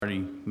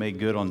Already made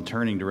good on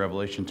turning to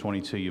Revelation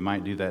 22. You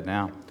might do that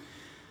now.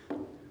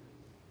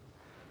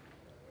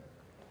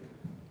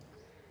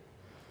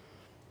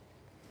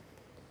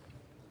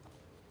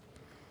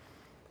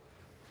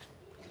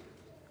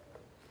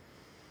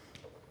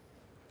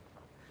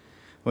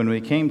 When we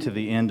came to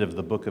the end of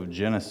the book of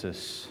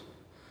Genesis,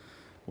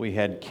 we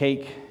had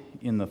cake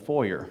in the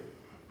foyer.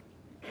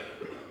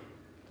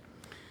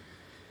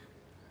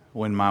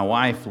 When my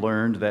wife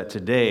learned that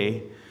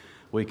today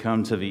we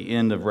come to the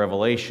end of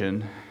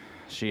Revelation,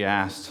 she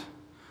asked,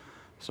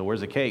 "So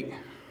where's the cake?"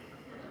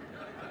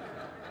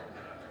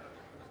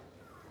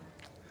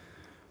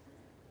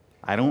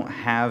 I don't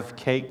have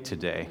cake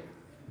today,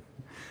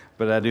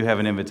 but I do have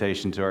an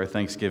invitation to our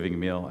Thanksgiving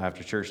meal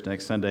after church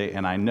next Sunday,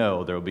 and I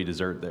know there will be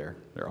dessert there.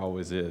 There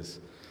always is.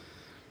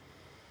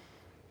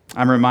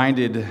 I'm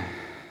reminded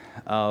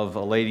of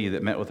a lady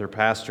that met with her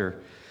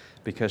pastor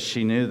because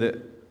she knew that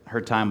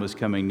her time was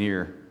coming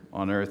near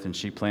on earth, and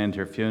she planned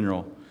her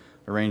funeral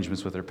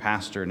arrangements with her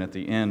pastor, and at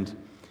the end,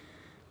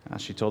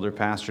 she told her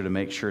pastor to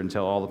make sure and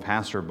tell all the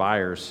pastor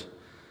buyers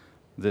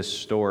this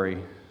story.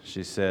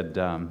 She said,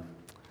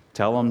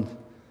 tell them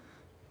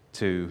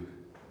to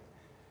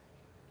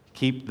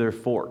keep their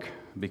fork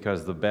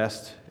because the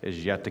best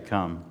is yet to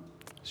come.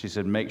 She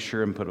said, make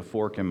sure and put a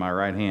fork in my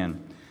right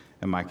hand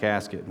in my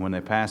casket. When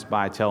they pass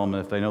by, tell them that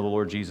if they know the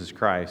Lord Jesus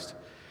Christ,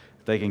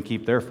 they can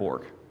keep their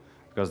fork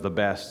because the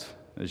best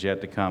is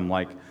yet to come,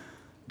 like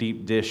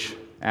deep dish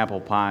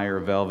apple pie or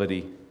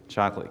velvety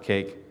chocolate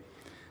cake.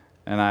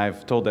 And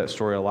I've told that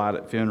story a lot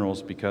at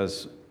funerals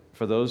because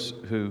for those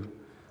who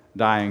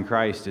die in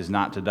Christ is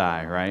not to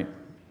die, right?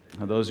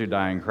 Those who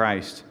die in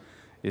Christ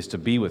is to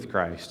be with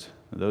Christ.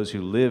 Those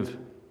who live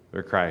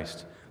for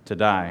Christ, to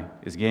die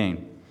is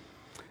gain.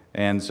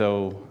 And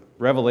so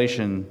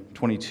Revelation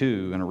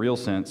 22, in a real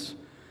sense,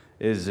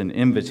 is an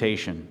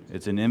invitation.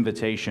 It's an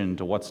invitation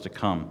to what's to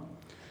come.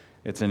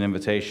 It's an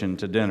invitation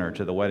to dinner,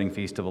 to the wedding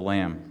feast of the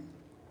Lamb.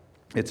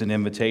 It's an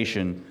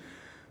invitation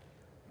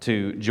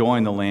to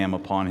join the Lamb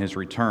upon his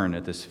return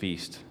at this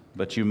feast.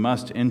 But you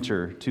must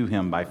enter to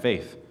him by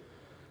faith.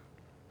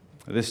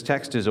 This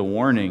text is a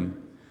warning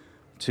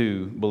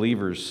to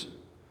believers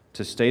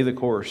to stay the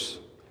course.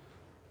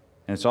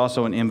 And it's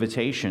also an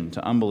invitation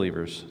to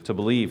unbelievers to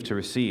believe, to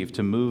receive,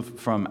 to move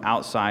from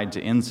outside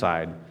to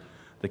inside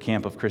the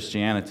camp of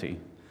Christianity.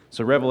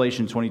 So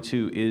Revelation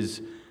 22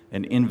 is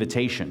an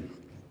invitation.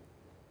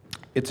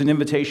 It's an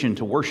invitation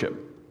to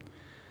worship.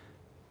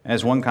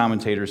 As one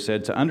commentator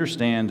said, to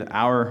understand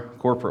our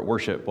corporate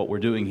worship, what we're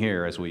doing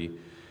here as we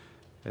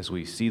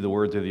see the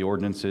word through the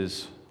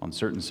ordinances on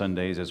certain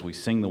Sundays, as we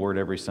sing the word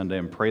every Sunday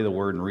and pray the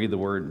word and read the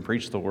word and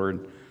preach the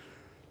word,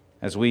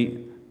 as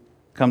we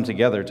come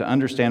together to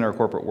understand our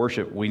corporate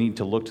worship, we need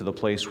to look to the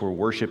place where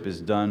worship is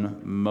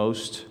done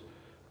most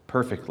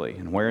perfectly.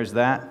 And where is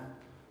that?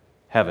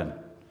 Heaven.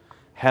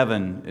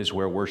 Heaven is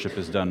where worship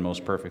is done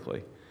most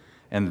perfectly.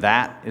 And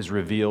that is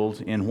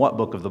revealed in what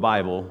book of the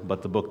Bible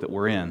but the book that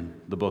we're in,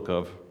 the book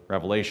of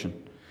Revelation.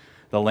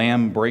 The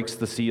Lamb breaks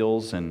the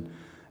seals and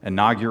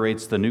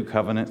inaugurates the new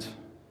covenant.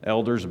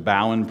 Elders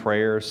bow in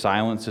prayer.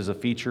 Silence is a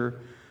feature.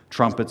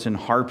 Trumpets and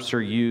harps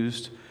are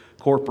used.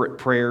 Corporate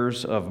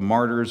prayers of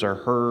martyrs are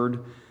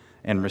heard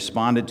and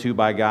responded to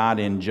by God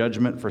in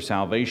judgment for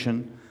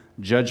salvation.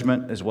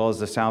 Judgment, as well as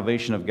the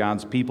salvation of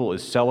God's people,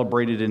 is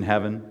celebrated in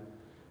heaven.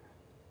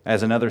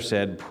 As another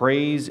said,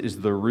 praise is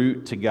the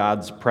route to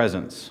God's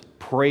presence.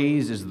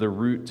 Praise is the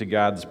route to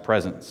God's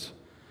presence.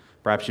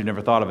 Perhaps you've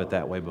never thought of it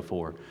that way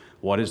before.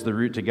 What is the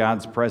route to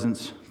God's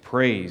presence?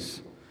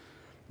 Praise.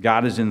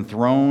 God is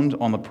enthroned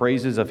on the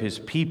praises of his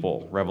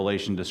people,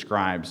 Revelation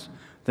describes.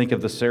 Think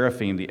of the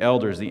seraphim, the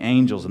elders, the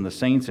angels, and the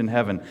saints in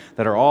heaven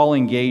that are all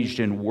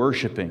engaged in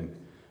worshiping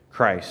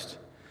Christ.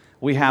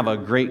 We have a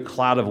great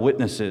cloud of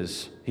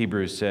witnesses,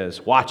 Hebrews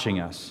says,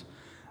 watching us.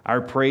 Our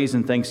praise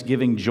and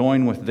thanksgiving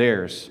join with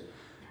theirs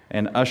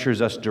and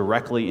ushers us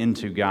directly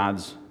into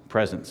God's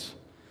presence.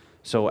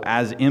 So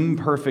as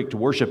imperfect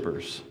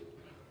worshipers,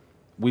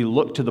 we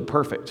look to the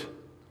perfect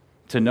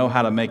to know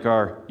how to make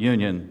our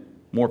union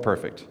more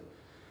perfect.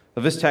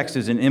 So this text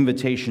is an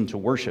invitation to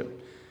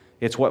worship.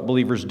 It's what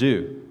believers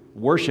do.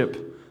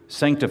 Worship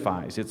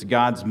sanctifies. It's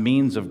God's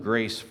means of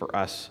grace for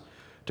us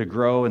to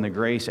grow in the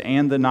grace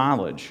and the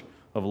knowledge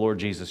of Lord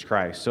Jesus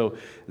Christ. So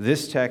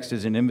this text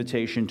is an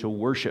invitation to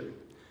worship.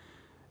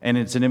 And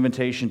it's an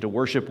invitation to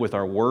worship with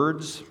our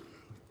words,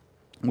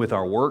 with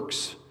our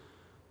works,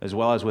 as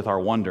well as with our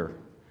wonder.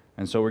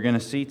 And so we're going to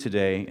see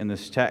today in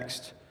this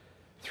text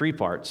 3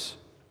 parts: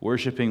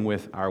 worshiping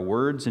with our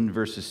words in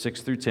verses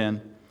 6 through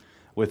 10,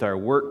 with our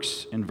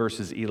works in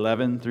verses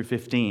 11 through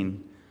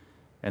 15,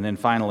 and then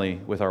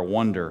finally with our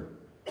wonder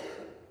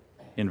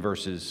in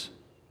verses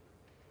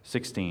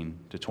 16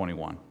 to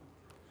 21.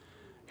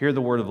 Hear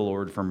the word of the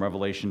Lord from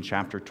Revelation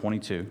chapter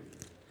 22.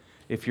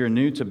 If you're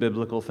new to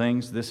biblical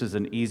things, this is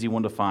an easy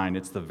one to find.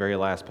 It's the very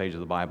last page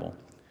of the Bible.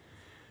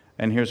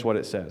 And here's what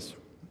it says.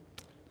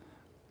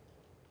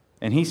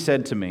 And he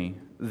said to me,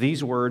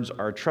 "These words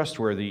are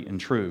trustworthy and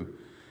true."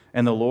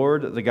 And the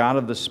Lord, the God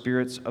of the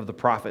spirits of the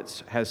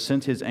prophets, has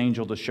sent his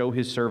angel to show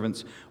his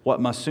servants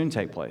what must soon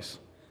take place.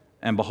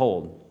 And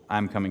behold, I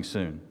am coming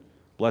soon.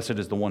 Blessed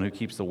is the one who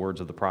keeps the words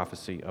of the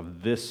prophecy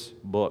of this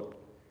book.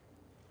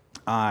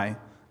 I,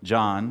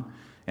 John,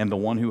 am the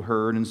one who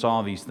heard and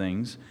saw these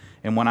things.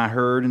 And when I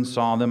heard and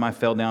saw them, I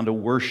fell down to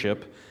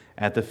worship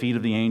at the feet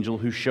of the angel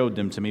who showed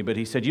them to me. But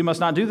he said, "You must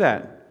not do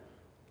that.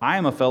 I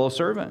am a fellow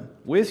servant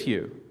with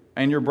you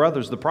and your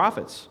brothers, the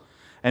prophets,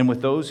 and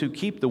with those who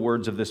keep the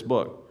words of this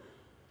book.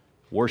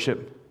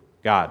 Worship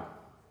God."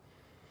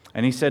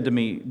 And he said to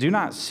me, "Do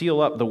not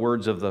seal up the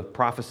words of the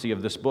prophecy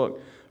of this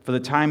book, for the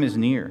time is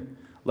near.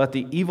 Let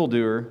the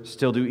evildoer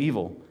still do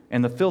evil,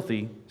 and the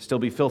filthy still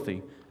be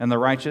filthy, and the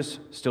righteous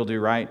still do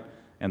right,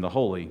 and the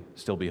holy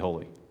still be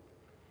holy.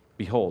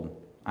 Behold,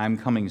 I am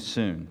coming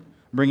soon,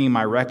 bringing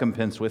my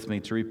recompense with me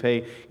to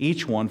repay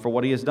each one for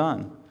what he has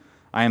done.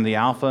 I am the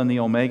Alpha and the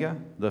Omega,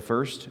 the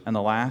first and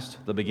the last,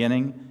 the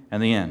beginning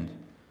and the end.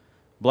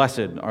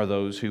 Blessed are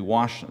those who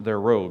wash their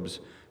robes,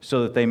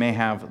 so that they may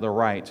have the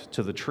right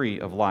to the tree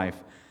of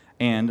life,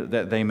 and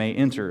that they may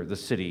enter the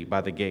city by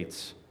the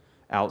gates.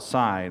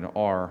 Outside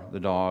are the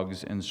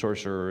dogs and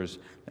sorcerers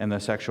and the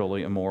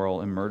sexually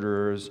immoral and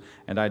murderers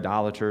and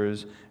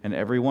idolaters and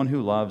everyone who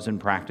loves and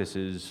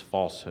practices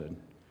falsehood.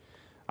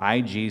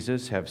 I,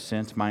 Jesus, have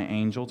sent my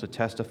angel to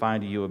testify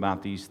to you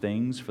about these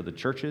things for the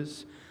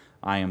churches.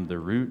 I am the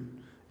root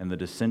and the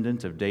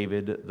descendant of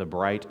David, the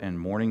bright and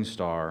morning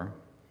star.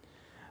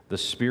 The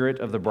Spirit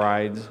and the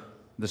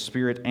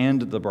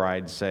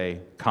bride say,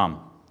 'Come.'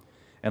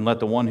 And let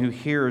the one who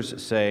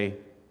hears say,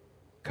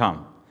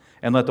 'Come.'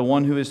 And let the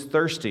one who is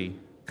thirsty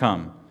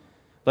come.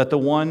 Let the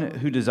one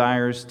who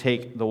desires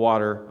take the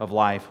water of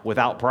life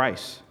without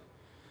price.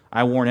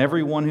 I warn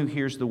everyone who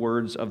hears the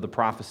words of the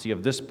prophecy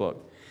of this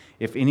book.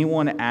 If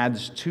anyone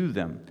adds to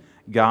them,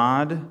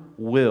 God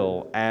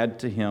will add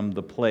to him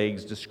the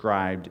plagues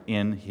described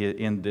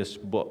in this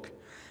book.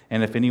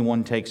 And if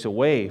anyone takes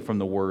away from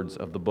the words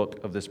of the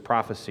book of this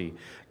prophecy,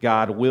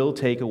 God will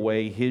take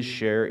away his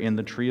share in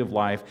the tree of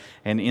life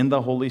and in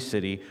the holy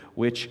city,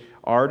 which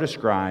are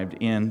described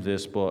in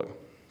this book.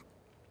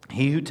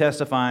 He who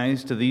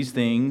testifies to these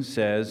things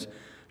says,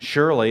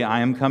 'Surely I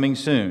am coming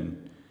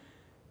soon.'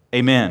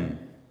 Amen.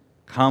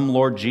 Come,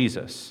 Lord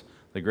Jesus.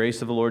 The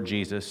grace of the Lord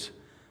Jesus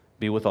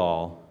be with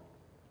all.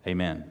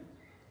 Amen."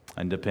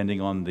 And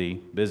depending on the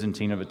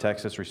Byzantine of a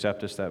Textus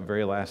Receptus, that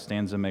very last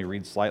stanza may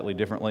read slightly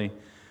differently.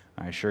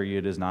 I assure you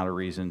it is not a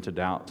reason to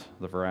doubt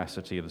the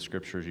veracity of the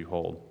scriptures you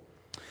hold.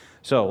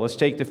 So let's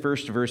take the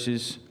first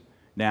verses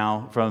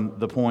now from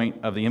the point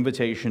of the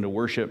invitation to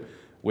worship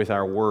with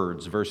our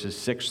words, verses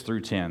 6 through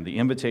 10. The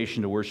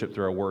invitation to worship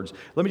through our words.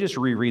 Let me just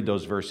reread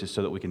those verses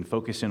so that we can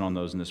focus in on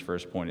those in this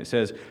first point. It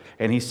says,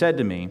 "And he said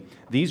to me,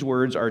 these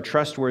words are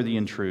trustworthy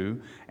and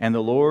true, and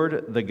the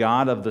Lord, the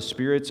God of the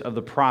spirits of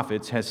the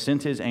prophets, has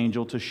sent his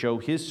angel to show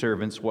his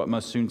servants what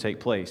must soon take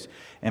place.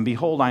 And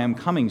behold, I am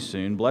coming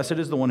soon. Blessed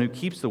is the one who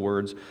keeps the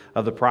words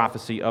of the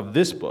prophecy of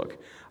this book.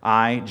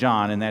 I,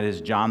 John," and that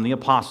is John the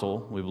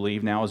Apostle, we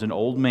believe now is an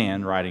old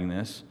man writing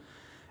this,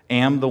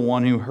 "am the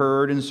one who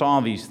heard and saw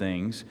these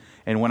things.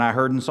 And when I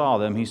heard and saw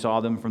them, he saw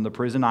them from the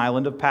prison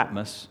island of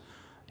Patmos.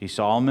 He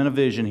saw them in a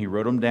vision. He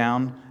wrote them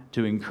down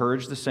to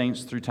encourage the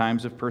saints through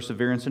times of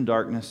perseverance and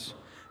darkness.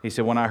 He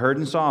said, when I heard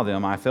and saw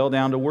them, I fell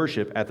down to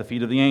worship at the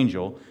feet of the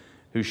angel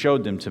who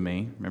showed them to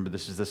me." Remember,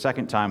 this is the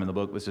second time in the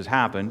book this has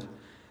happened.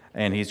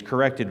 And he's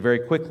corrected very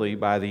quickly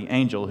by the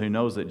angel who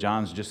knows that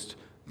John's just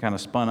kind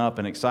of spun up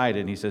and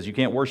excited. And he says, "You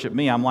can't worship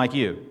me. I'm like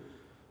you.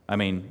 I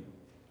mean,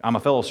 I'm a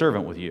fellow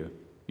servant with you.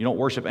 You don't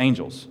worship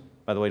angels."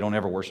 By the way, don't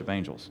ever worship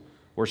angels.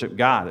 Worship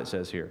God, it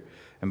says here.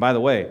 "And by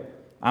the way,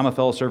 I'm a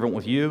fellow servant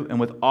with you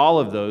and with all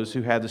of those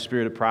who had the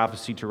spirit of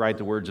prophecy to write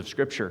the words of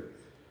Scripture.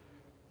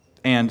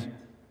 And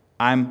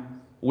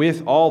I'm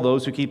with all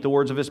those who keep the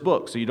words of this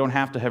book." So you don't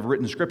have to have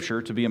written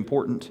Scripture to be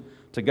important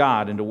to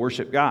God and to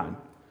worship God.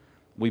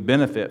 We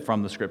benefit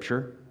from the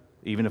Scripture,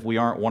 even if we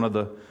aren't one of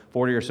the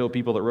 40 or so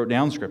people that wrote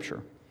down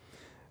Scripture.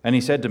 "And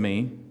he said to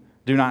me,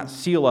 do not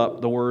seal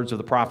up the words of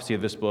the prophecy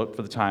of this book,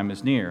 for the time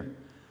is near."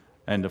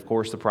 And of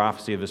course, the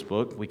prophecy of this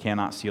book, we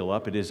cannot seal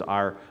up. It is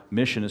our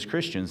mission as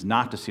Christians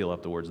not to seal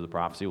up the words of the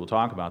prophecy. We'll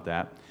talk about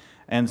that.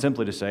 And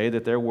simply to say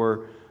that there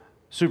were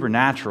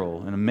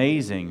supernatural and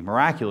amazing,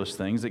 miraculous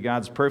things that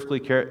God's perfectly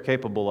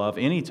capable of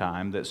any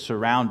time that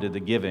surrounded the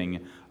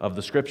giving of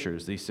the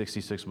Scriptures, these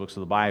 66 books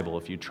of the Bible.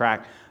 If you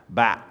track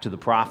back to the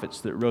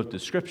prophets that wrote the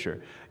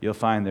Scripture, you'll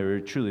find there were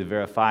truly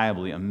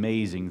verifiably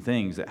amazing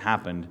things that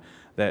happened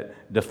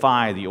that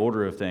defy the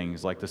order of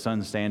things, like the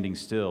sun standing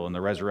still and the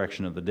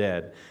resurrection of the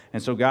dead.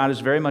 And so God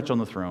is very much on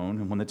the throne,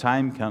 and when the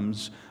time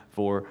comes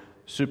for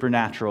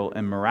supernatural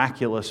and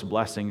miraculous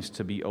blessings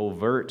to be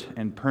overt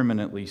and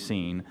permanently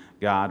seen,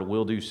 God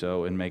will do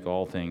so and make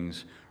all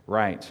things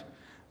right.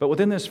 But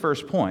within this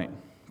first point,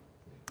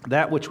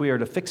 that which we are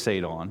to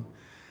fixate on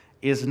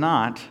is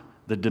not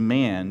the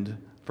demand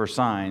for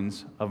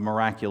signs of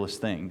miraculous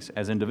things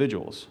as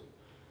individuals.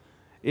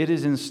 It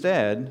is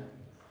instead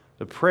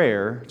the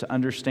prayer to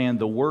understand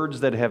the words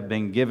that have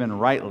been given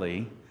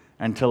rightly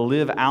and to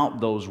live out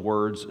those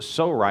words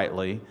so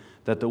rightly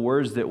that the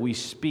words that we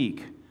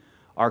speak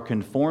are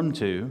conformed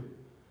to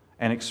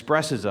and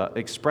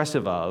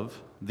expressive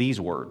of these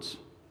words.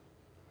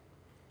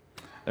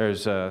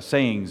 There's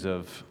sayings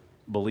of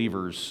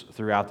believers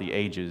throughout the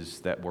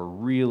ages that were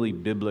really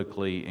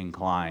biblically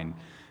inclined,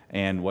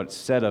 and what's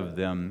said of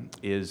them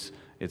is,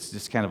 it's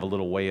just kind of a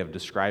little way of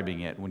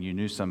describing it. When you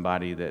knew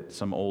somebody, that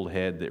some old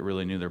head that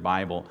really knew their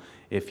Bible,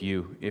 if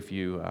you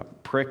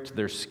pricked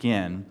their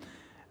skin,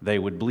 they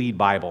would bleed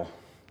Bible.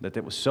 That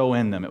it was so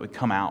in them, it would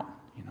come out,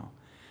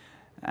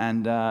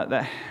 And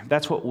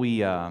that's what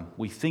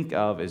we think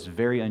of as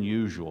very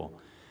unusual.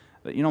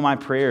 But my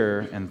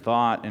prayer and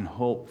thought and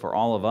hope for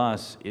all of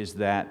us is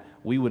that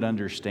we would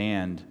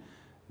understand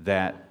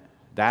that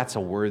that's a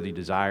worthy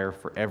desire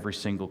for every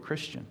single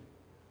Christian,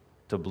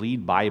 to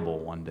bleed Bible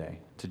one day,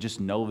 to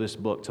just know this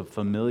book, to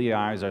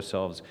familiarize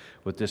ourselves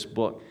with this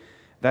book.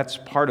 That's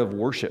part of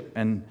worship,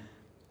 and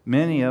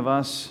many of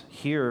us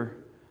here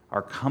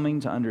are coming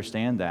to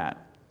understand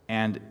that.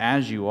 And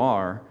as you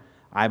are,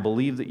 I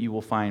believe that you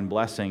will find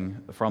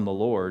blessing from the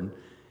Lord,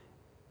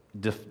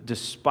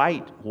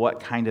 despite what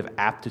kind of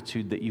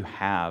aptitude that you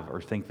have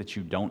or think that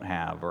you don't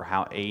have, or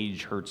how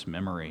age hurts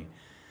memory.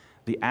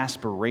 The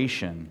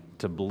aspiration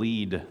to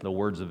bleed the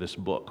words of this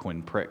book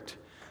when pricked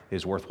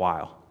is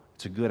worthwhile.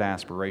 It's a good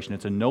aspiration.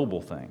 It's a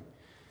noble thing,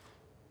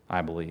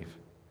 I believe.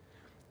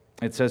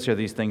 It says here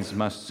these things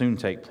must soon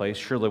take place.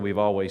 Surely we've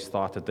always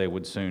thought that they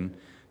would soon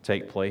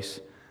take place.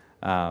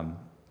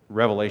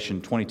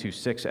 Revelation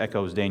 22:6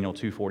 echoes Daniel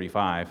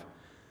 2:45,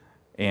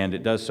 and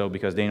it does so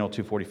because Daniel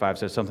 2:45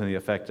 says something to the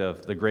effect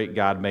of, the great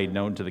God made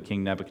known to the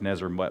king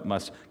Nebuchadnezzar what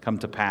must come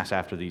to pass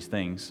after these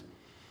things.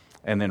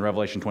 And then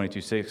Revelation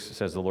 22:6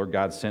 says, the Lord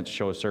God sent to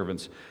show his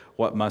servants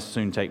what must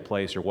soon take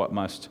place, or what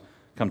must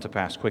come to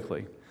pass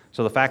quickly.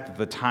 So the fact that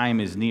the time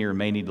is near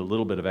may need a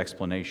little bit of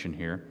explanation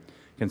here.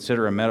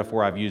 Consider a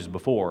metaphor I've used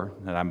before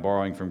that I'm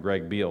borrowing from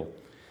Greg Beale,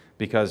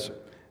 because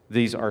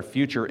these are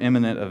future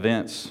imminent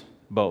events,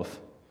 both.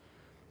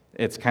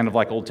 It's kind of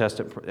like Old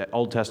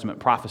Testament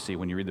prophecy.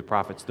 When you read the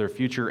prophets, they're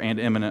future and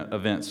imminent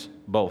events,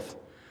 both.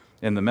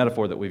 And the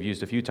metaphor that we've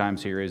used a few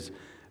times here is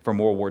from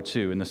World War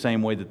II, in the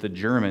same way that the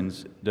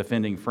Germans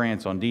defending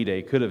France on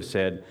D-Day could have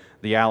said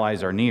the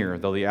Allies are near,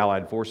 though the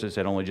Allied forces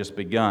had only just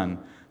begun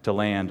to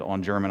land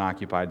on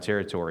German-occupied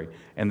territory.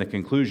 And the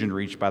conclusion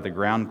reached by the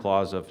ground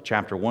clause of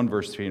chapter 1,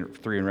 verse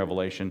 3 in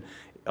Revelation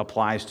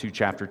applies to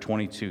chapter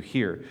 22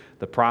 here.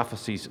 The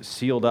prophecies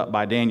sealed up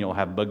by Daniel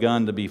have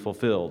begun to be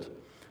fulfilled,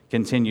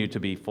 continue to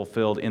be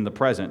fulfilled in the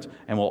present,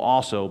 and will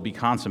also be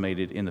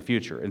consummated in the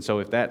future. And so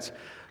if that's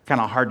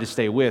kind of hard to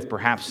stay with,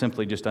 perhaps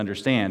simply just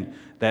understand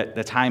that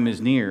the time is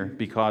near,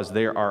 because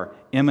there are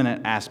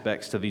imminent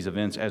aspects to these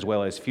events as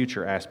well as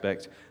future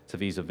aspects to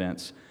these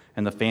events.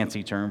 And the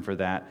fancy term for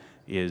that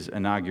is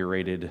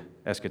inaugurated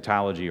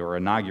eschatology, or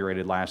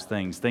inaugurated last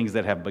things, things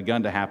that have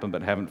begun to happen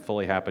but haven't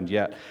fully happened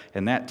yet.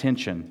 And that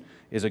tension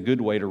is a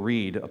good way to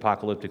read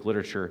apocalyptic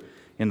literature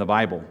in the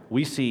Bible.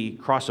 We see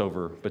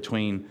crossover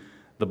between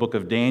the book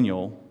of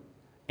Daniel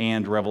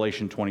and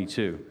Revelation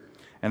 22.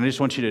 And I just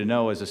want you to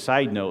know, as a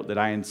side note, that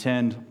I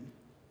intend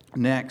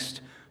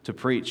next to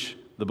preach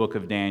the book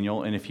of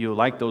Daniel. And if you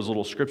like those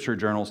little scripture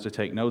journals to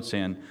take notes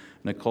in,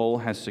 Nicole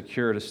has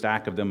secured a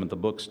stack of them at the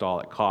bookstall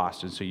at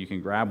cost. And so you can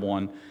grab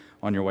one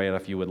on your way out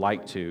if you would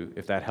like to,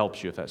 if that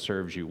helps you, if that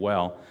serves you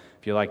well.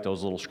 If you like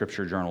those little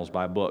scripture journals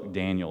by book,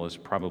 Daniel is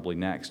probably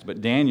next.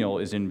 But Daniel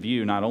is in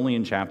view not only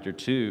in chapter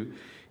 2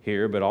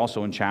 here, but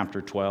also in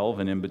chapter 12,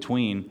 and in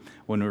between,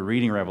 when we're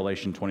reading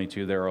Revelation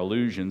 22, there are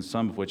allusions,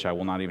 some of which I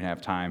will not even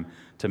have time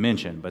to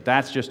mention. But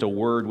that's just a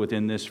word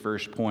within this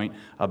first point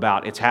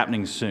about it's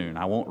happening soon.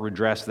 I won't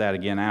redress that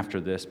again after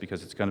this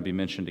because it's going to be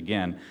mentioned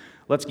again.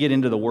 Let's get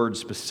into the word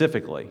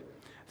specifically.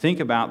 Think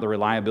about the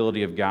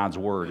reliability of God's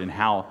word and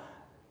how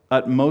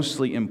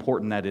utmostly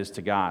important that is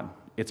to God.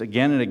 It's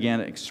again and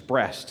again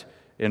expressed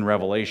in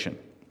Revelation.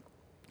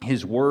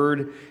 His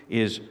word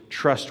is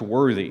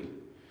trustworthy.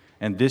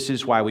 And this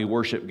is why we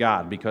worship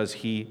God, because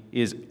he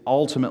is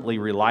ultimately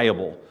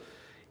reliable.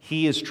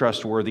 He is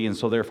trustworthy, and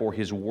so therefore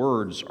his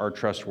words are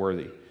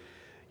trustworthy.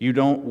 You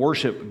don't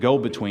worship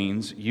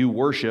go-betweens. You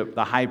worship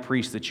the high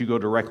priest that you go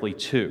directly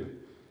to.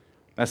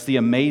 That's the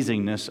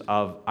amazingness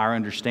of our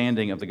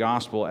understanding of the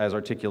gospel as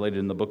articulated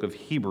in the book of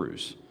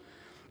Hebrews.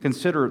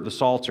 Consider the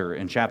Psalter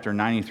in chapter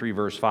 93,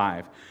 verse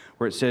 5,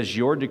 where it says,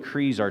 your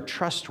decrees are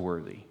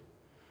trustworthy.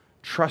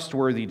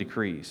 Trustworthy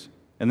decrees.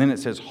 And then it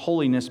says,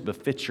 holiness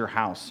befits your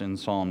house in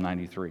Psalm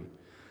 93.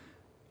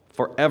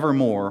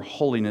 Forevermore,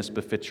 holiness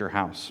befits your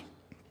house.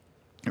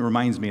 It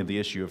reminds me of the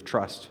issue of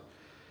trust,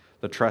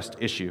 the trust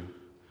issue.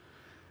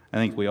 I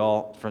think we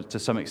all, to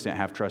some extent,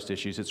 have trust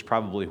issues. It's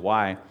probably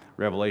why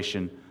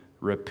Revelation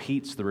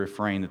repeats the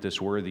refrain that this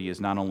word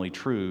is not only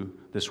true,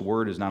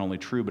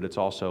 but it's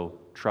also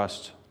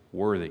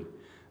trustworthy.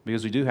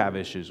 Because we do have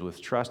issues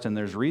with trust, and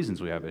there's reasons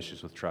we have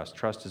issues with trust.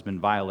 Trust has been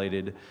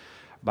violated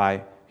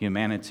by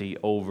humanity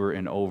over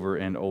and over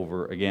and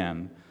over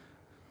again.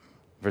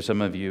 For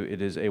some of you,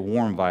 it is a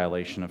warm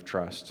violation of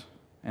trust.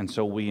 And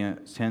so we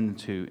tend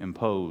to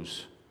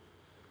impose,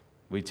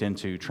 we tend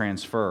to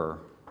transfer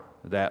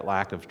that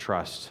lack of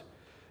trust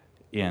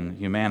in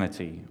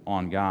humanity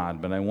on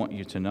God. But I want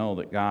you to know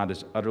that God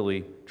is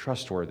utterly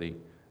trustworthy.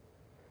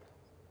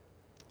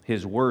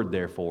 His word,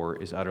 therefore,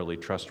 is utterly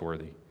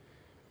trustworthy.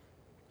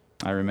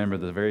 I remember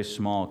the very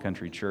small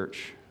country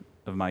church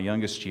of my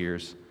youngest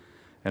years,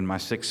 and my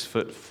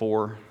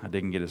 6'4", I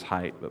didn't get his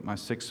height, but my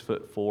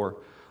 6'4"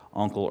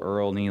 Uncle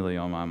Earl Neely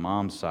on my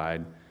mom's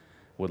side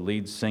would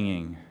lead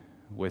singing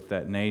with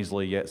that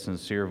nasally yet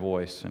sincere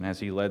voice. And as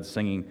he led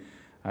singing,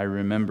 I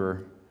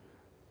remember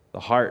the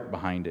heart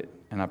behind it.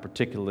 And I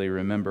particularly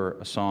remember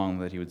a song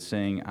that he would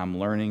sing, I'm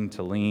learning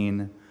to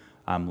lean,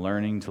 I'm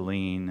learning to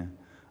lean,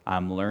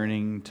 I'm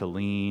learning to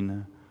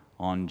lean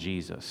on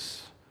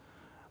Jesus.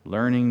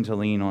 Learning to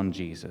lean on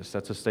Jesus.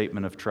 That's a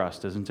statement of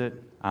trust, isn't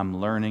it? I'm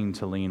learning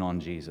to lean on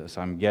Jesus.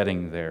 I'm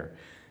getting there.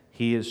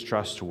 He is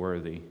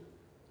trustworthy.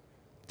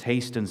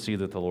 Taste and see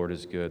that the Lord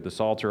is good. The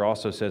Psalter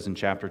also says in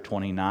chapter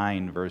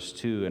 29, verse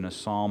 2, in a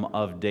psalm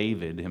of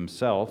David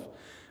himself,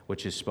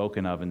 which is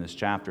spoken of in this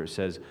chapter, it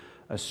says,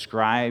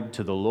 ascribe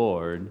to the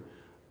Lord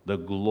the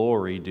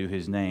glory due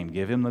his name.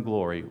 Give him the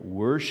glory.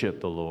 Worship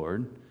the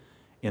Lord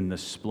in the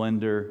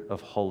splendor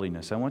of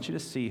holiness. I want you to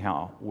see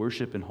how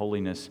worship and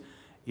holiness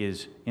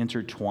is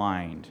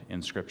intertwined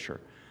in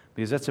Scripture,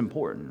 because that's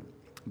important.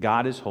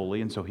 God is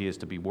holy, and so he is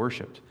to be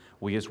worshiped.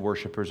 We as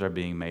worshipers are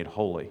being made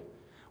holy.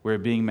 We're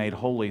being made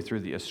holy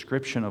through the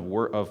ascription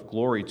of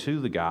glory to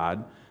the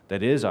God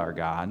that is our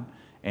God,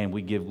 and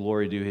we give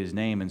glory to his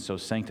name, and so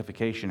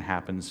sanctification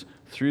happens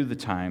through the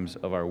times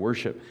of our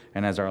worship,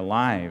 and as our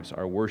lives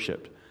are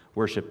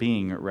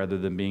worshiping rather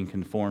than being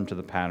conformed to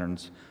the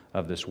patterns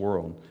of this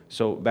world.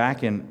 So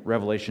back in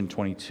Revelation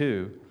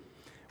 22,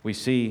 we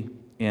see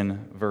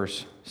in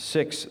verse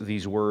 6,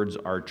 these words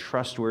are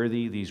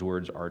trustworthy, these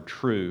words are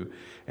true,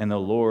 and the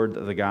Lord,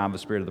 the God, the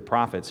Spirit of the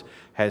prophets,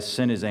 has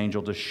sent his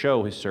angel to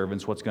show his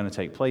servants what's going to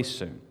take place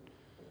soon.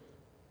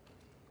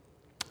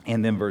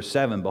 And then verse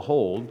 7,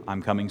 behold,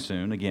 I'm coming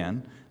soon,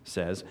 again,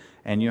 says,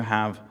 and you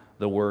have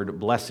the word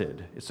blessed.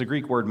 It's the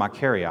Greek word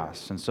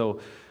makarios, and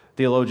so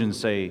theologians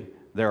say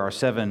there are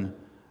 7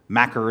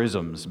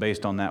 macarisms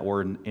based on that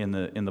word in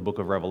the book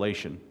of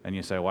Revelation. And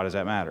you say, why does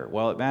that matter?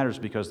 Well, it matters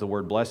because the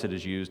word blessed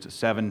is used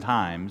 7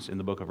 times in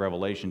the book of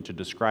Revelation to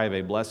describe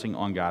a blessing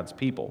on God's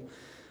people.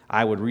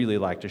 I would really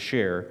like to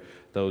share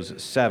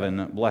those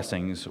 7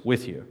 blessings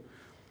with you.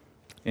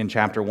 In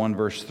chapter 1,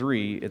 verse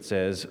 3, it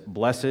says,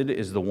 blessed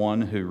is the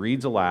one who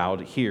reads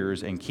aloud,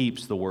 hears, and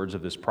keeps the words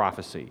of this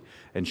prophecy.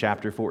 In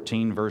chapter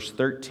 14, verse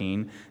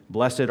 13,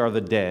 blessed are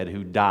the dead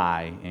who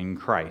die in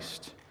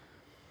Christ.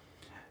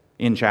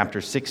 In chapter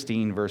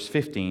 16, verse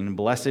 15,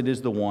 blessed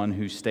is the one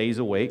who stays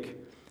awake,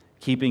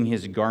 keeping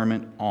his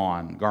garments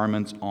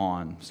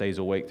on, stays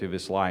awake through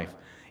this life.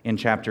 In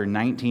chapter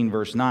 19,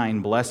 verse 9,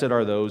 blessed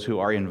are those who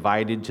are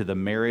invited to the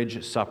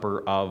marriage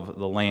supper of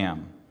the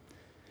Lamb.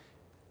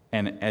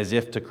 And as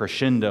if to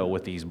crescendo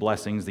with these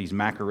blessings, these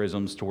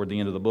macarisms toward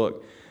the end of the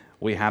book,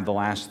 we have the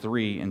last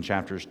 3 in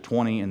chapters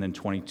 20 and then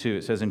 22.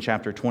 It says in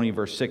chapter 20,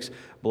 verse 6,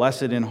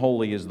 blessed and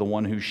holy is the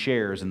one who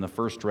shares in the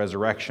first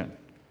resurrection.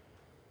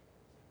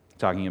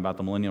 Talking about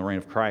the millennial reign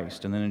of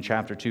Christ. And then in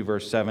chapter 2,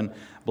 verse 7,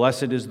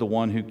 blessed is the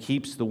one who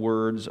keeps the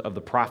words of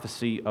the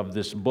prophecy of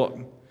this book.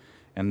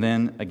 And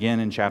then again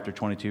in chapter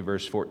 22,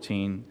 verse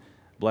 14,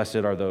 blessed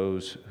are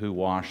those who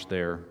wash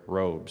their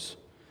robes.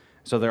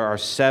 So there are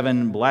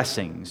 7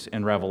 blessings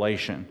in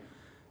Revelation.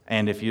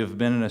 And if you've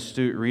been an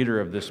astute reader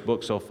of this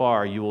book so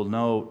far, you will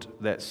note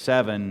that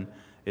 7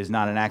 is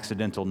not an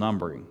accidental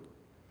numbering.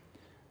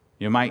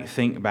 You might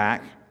think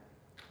back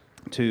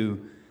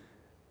to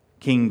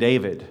King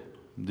David.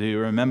 Do you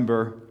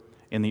remember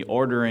in the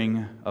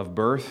ordering of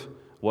birth,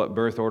 what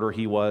birth order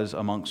he was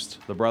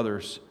amongst the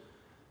brothers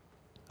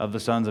of the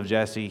sons of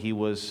Jesse? He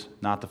was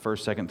not the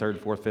 1st, 2nd, 3rd,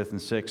 4th, 5th, and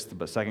 6th,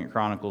 but 1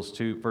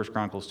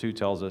 Chronicles 2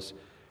 tells us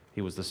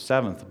he was the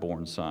 7th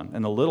born son,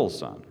 and the little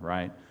son,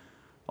 right?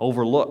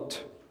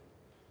 Overlooked.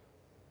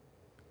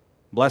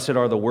 Blessed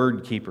are the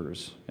word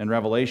keepers. In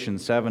Revelation,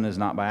 7 is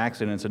not by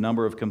accident. It's a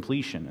number of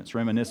completion. It's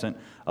reminiscent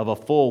of a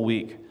full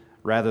week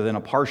rather than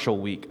a partial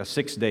week, a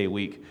 6-day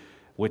week,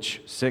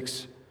 which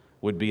 6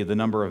 would be the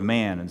number of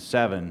man, and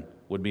 7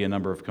 would be a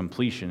number of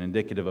completion,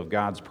 indicative of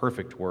God's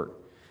perfect work.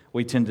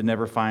 We tend to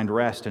never find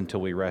rest until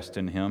we rest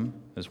in him,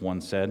 as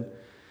one said.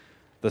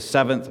 The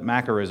 7th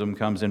macarism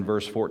comes in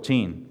verse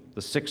 14,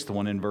 the 6th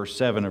one in verse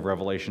 7 of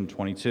Revelation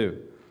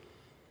 22.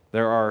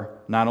 There are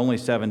not only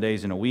 7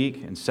 days in a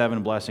week and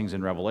 7 blessings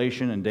in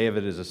Revelation, and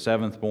David is a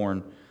 7th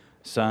born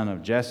son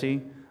of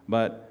Jesse,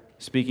 but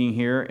speaking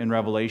here in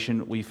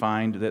Revelation, we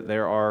find that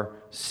there are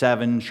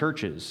 7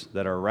 churches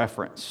that are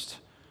referenced.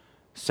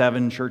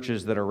 7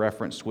 churches that are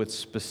referenced with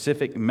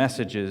specific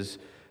messages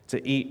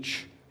to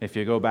each. If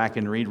you go back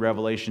and read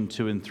Revelation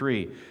 2 and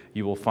 3,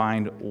 you will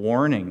find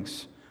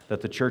warnings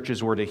that the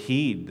churches were to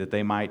heed, that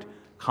they might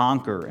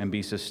conquer and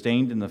be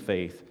sustained in the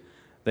faith.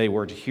 They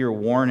were to hear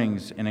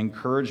warnings and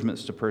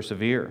encouragements to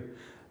persevere.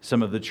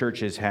 Some of the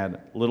churches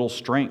had little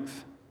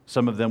strength.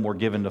 Some of them were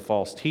given to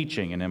false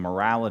teaching and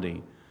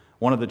immorality.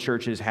 One of the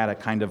churches had a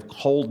kind of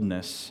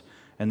coldness,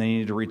 and they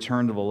needed to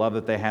return to the love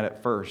that they had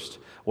at first.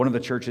 One of the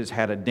churches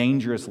had a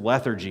dangerous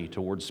lethargy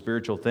towards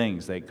spiritual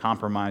things. They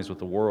compromised with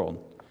the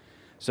world.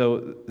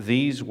 So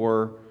these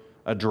were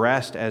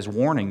addressed as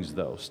warnings,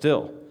 though,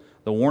 still.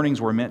 The warnings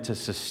were meant to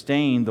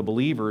sustain the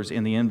believers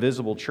in the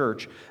invisible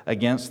church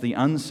against the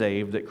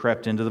unsaved that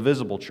crept into the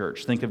visible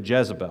church. Think of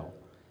Jezebel.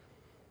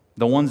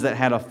 The ones that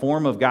had a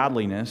form of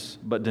godliness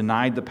but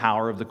denied the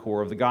power of the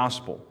core of the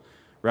gospel.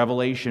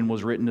 Revelation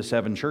was written to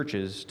 7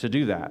 churches to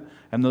do that.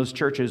 And those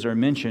churches are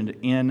mentioned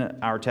in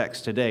our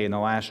text today in the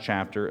last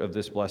chapter of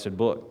this blessed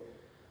book.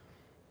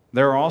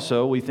 There are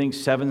also, we think,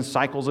 7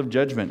 cycles of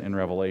judgment in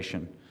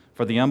Revelation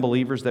for the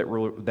unbelievers that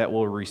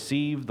will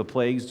receive the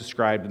plagues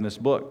described in this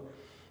book.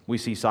 We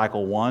see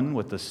cycle 1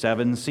 with the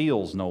 7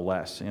 seals, no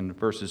less, in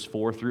verses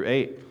 4 through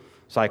 8.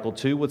 Cycle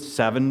 2 with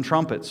 7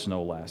 trumpets,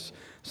 no less.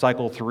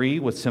 Cycle 3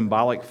 with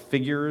symbolic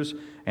figures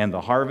and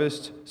the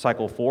harvest.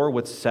 Cycle 4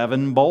 with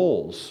 7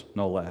 bowls,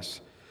 no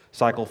less.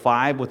 Cycle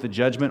 5 with the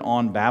judgment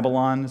on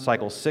Babylon.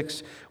 Cycle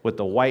 6 with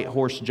the white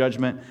horse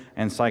judgment.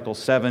 And Cycle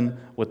 7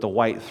 with the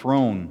white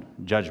throne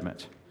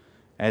judgment.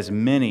 As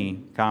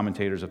many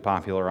commentators have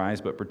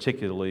popularized, but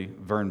particularly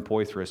Vern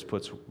Poythress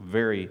puts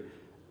very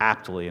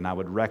aptly, and I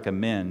would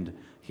recommend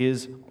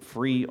his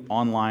free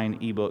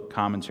online ebook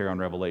commentary on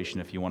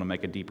Revelation if you want to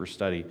make a deeper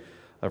study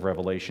of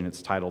Revelation.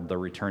 It's titled The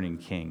Returning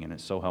King, and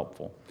it's so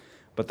helpful.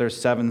 But there's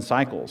 7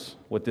 cycles,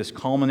 with this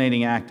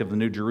culminating act of the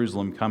New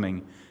Jerusalem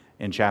coming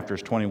in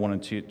chapters 21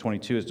 and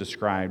 22 is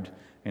described,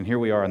 and here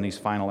we are in these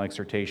final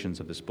exhortations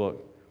of this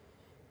book.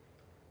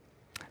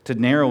 To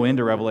narrow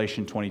into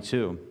Revelation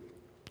 22,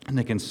 and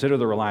to consider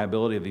the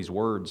reliability of these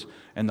words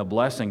and the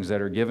blessings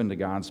that are given to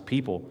God's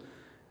people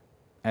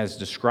as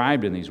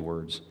described in these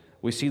words,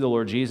 we see the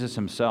Lord Jesus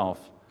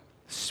himself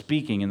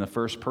speaking in the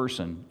first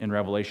person in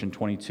Revelation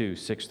 22,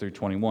 6 through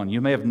 21.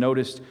 You may have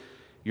noticed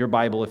your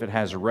Bible, if it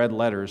has red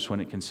letters when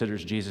it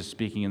considers Jesus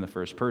speaking in the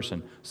first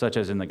person, such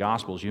as in the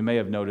Gospels, you may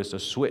have noticed a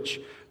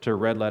switch to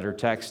red letter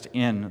text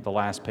in the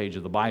last page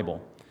of the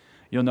Bible.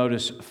 You'll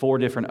notice 4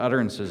 different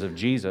utterances of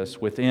Jesus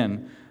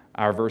within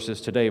our verses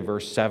today,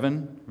 verse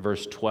 7,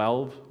 verse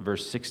 12,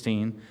 verse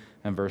 16,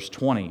 and verse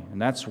 20.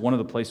 And that's one of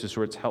the places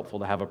where it's helpful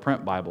to have a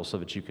print Bible so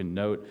that you can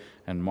note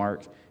and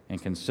mark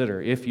and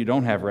consider. If you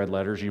don't have red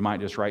letters, you might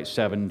just write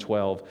 7,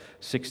 12,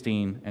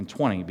 16, and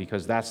 20,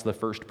 because that's the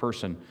first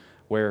person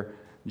where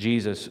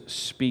Jesus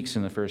speaks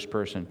in the first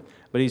person.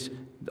 But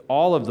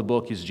all of the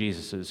book is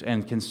Jesus's,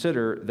 and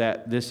consider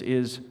that this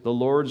is the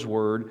Lord's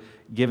word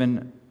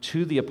given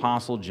to the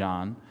Apostle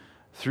John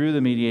through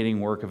the mediating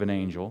work of an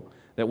angel,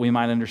 that we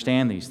might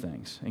understand these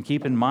things. And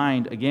keep in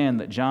mind, again,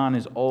 that John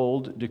is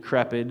old,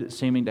 decrepit,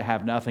 seeming to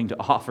have nothing to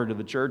offer to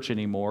the church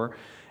anymore,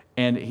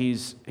 and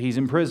he's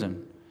in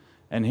prison.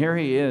 And here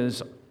he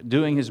is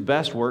doing his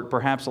best work,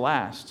 perhaps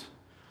last.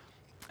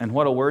 And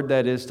what a word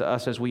that is to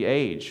us as we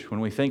age. When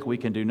we think we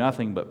can do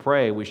nothing but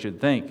pray, we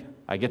should think,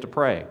 I get to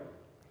pray.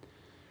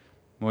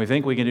 When we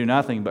think we can do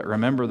nothing but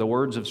remember the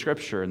words of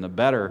Scripture and the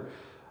better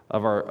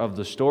of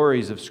the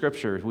stories of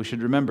Scripture, we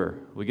should remember.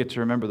 We get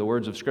to remember the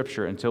words of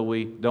Scripture until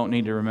we don't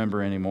need to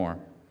remember anymore.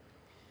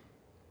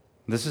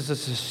 This is a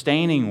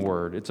sustaining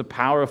word. It's a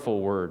powerful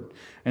word.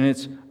 And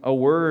it's a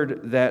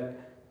word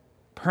that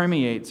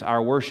permeates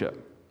our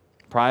worship.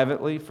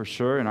 Privately, for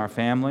sure, in our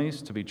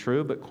families, to be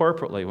true, but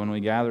corporately when we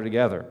gather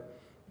together.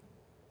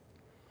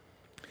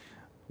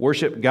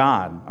 Worship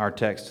God, our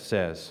text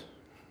says,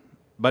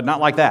 but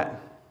not like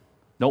that.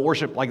 Don't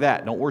worship like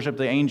that. Don't worship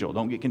the angel.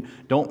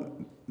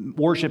 Don't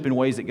worship in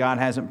ways that God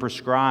hasn't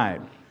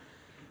prescribed.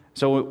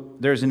 So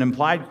there's an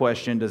implied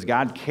question, does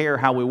God care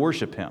how we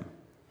worship Him?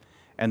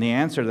 And the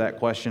answer to that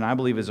question, I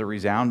believe, is a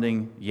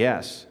resounding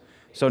yes.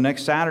 So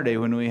next Saturday,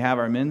 when we have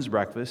our men's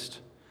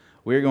breakfast,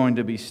 we're going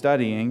to be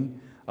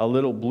studying a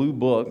little blue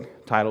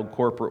book titled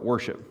Corporate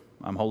Worship.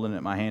 I'm holding it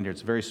in my hand here.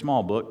 It's a very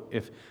small book.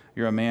 If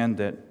you're a man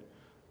that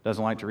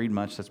doesn't like to read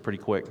much, that's pretty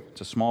quick.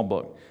 It's a small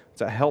book.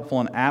 It's a helpful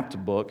and apt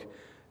book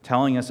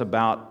telling us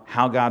about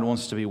how God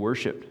wants to be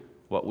worshiped,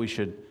 what we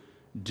should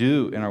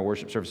do in our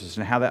worship services,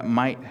 and how that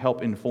might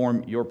help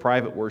inform your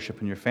private worship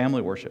and your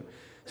family worship.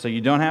 So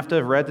you don't have to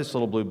have read this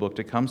little blue book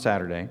to come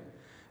Saturday,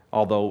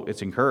 although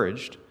it's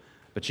encouraged.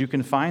 But you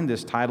can find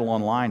this title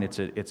online. It's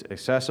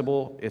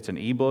accessible, it's an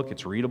ebook,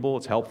 it's readable,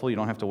 it's helpful. You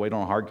don't have to wait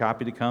on a hard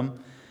copy to come.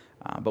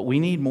 But we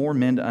need more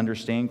men to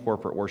understand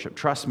corporate worship.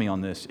 Trust me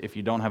on this if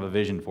you don't have a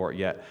vision for it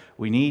yet.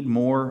 We need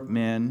more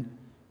men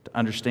to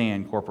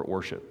understand corporate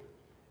worship.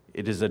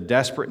 It is a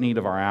desperate need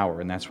of our hour,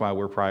 and that's why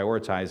we're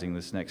prioritizing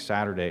this next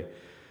Saturday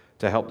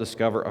to help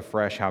discover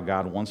afresh how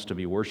God wants to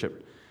be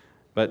worshiped.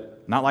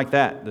 But not like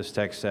that, this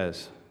text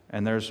says.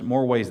 And there's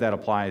more ways that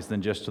applies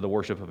than just to the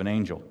worship of an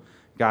angel.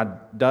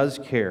 God does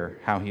care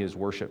how He is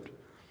worshiped.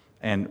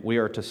 And we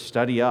are to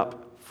study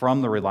up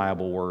from the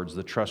reliable words,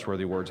 the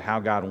trustworthy words, how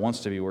God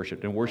wants to be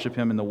worshiped, and worship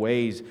Him in the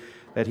ways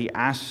that He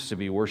asks to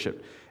be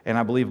worshiped. And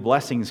I believe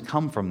blessings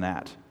come from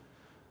that.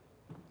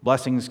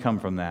 Blessings come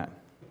from that.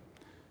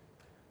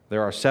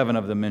 There are 7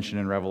 of them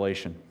mentioned in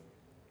Revelation.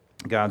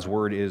 God's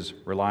word is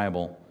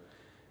reliable.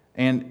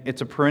 And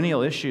it's a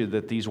perennial issue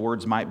that these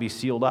words might be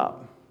sealed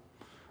up,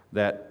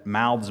 that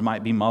mouths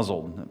might be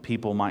muzzled, that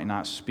people might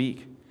not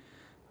speak.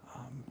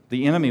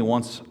 The enemy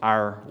wants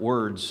our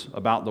words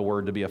about the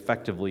word to be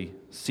effectively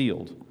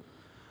sealed.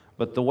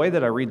 But the way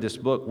that I read this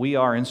book, we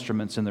are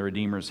instruments in the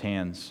Redeemer's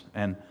hands.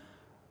 And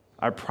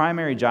our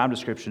primary job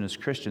description as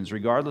Christians,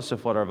 regardless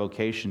of what our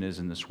vocation is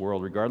in this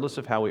world, regardless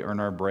of how we earn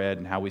our bread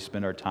and how we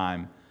spend our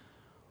time,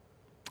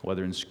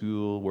 whether in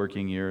school,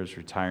 working years,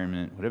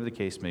 retirement, whatever the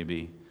case may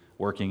be,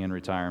 working in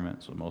retirement,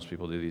 that's what most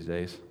people do these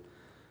days.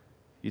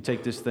 You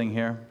take this thing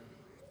here,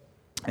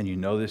 and you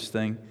know this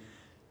thing,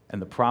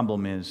 and the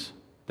problem is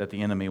that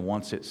the enemy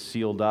wants it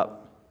sealed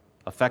up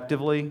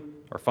effectively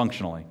or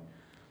functionally.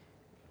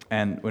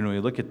 And when we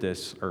look at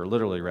this, or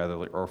literally rather,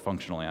 or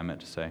functionally, I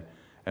meant to say,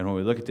 and when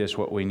we look at this,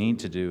 what we need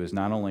to do is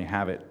not only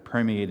have it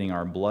permeating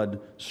our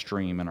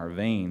bloodstream and our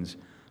veins,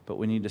 but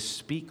we need to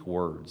speak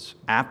words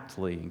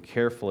aptly and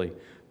carefully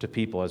to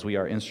people as we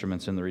are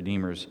instruments in the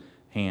Redeemer's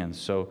hands.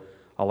 So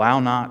allow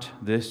not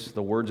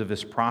the words of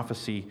this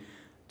prophecy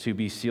to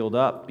be sealed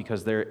up,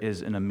 because there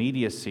is an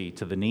immediacy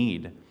to the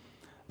need.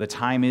 The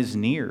time is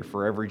near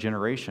for every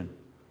generation.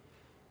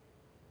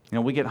 You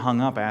know, we get hung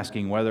up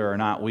asking whether or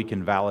not we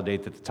can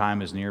validate that the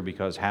time is near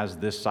because has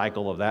this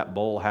cycle of that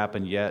bowl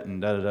happened yet,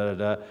 and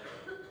da-da-da-da-da.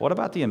 What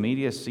about the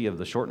immediacy of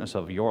the shortness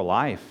of your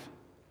life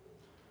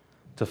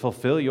to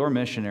fulfill your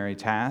missionary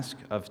task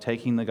of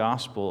taking the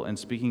gospel and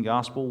speaking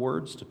gospel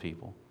words to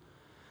people?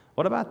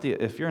 What about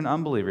if you're an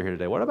unbeliever here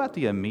today, what about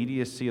the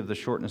immediacy of the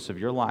shortness of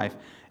your life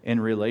in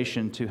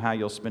relation to how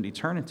you'll spend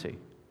eternity?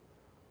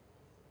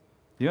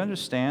 Do you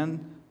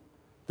understand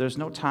there's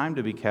no time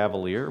to be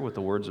cavalier with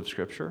the words of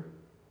Scripture?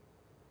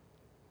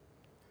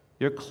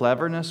 Your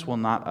cleverness will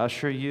not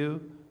usher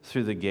you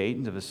through the gate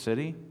into the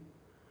city.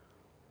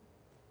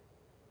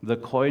 The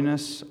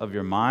coyness of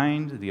your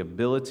mind, the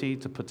ability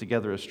to put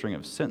together a string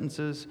of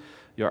sentences,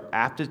 your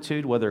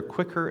aptitude, whether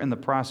quicker in the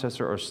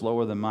processor or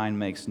slower than mine,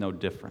 makes no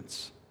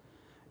difference.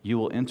 You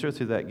will enter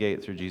through that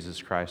gate through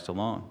Jesus Christ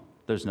alone.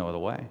 There's no other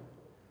way.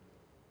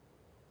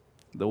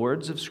 The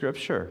words of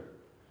Scripture,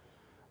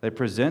 they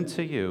present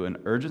to you an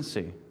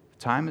urgency.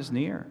 Time is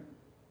near.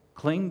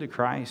 Cling to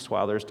Christ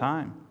while there's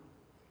time.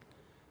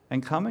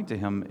 And coming to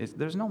Him,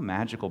 there's no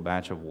magical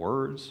batch of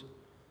words.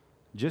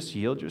 Just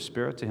yield your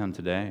spirit to Him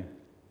today.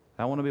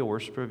 I want to be a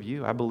worshiper of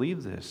you. I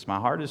believe this. My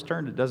heart is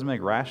turned. It doesn't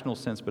make rational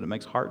sense, but it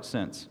makes heart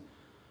sense.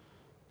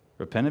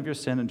 Repent of your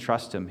sin and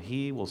trust Him.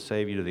 He will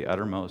save you to the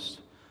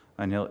uttermost,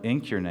 and He'll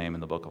ink your name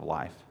in the book of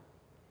life.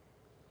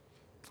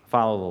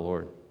 Follow the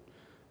Lord.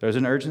 There's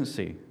an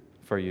urgency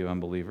for you,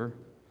 unbeliever.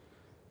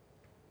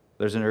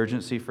 There's an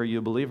urgency for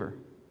you, believer.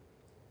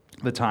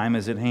 The time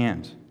is at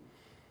hand.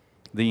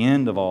 The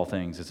end of all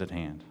things is at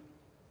hand.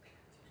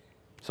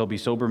 So be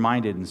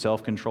sober-minded and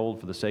self-controlled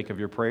for the sake of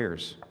your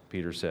prayers,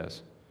 Peter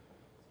says.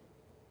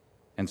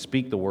 And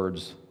speak the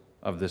words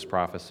of this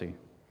prophecy.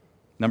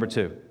 Number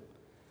 2,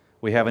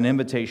 we have an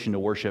invitation to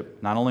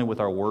worship not only with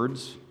our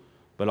words,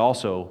 but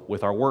also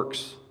with our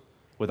works,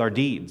 with our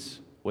deeds,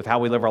 with how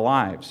we live our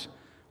lives,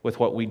 with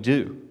what we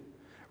do.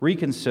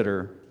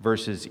 Reconsider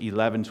verses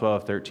 11,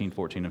 12, 13,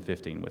 14, and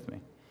 15 with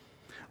me.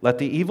 Let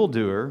the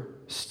evildoer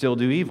still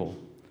do evil.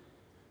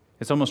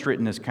 It's almost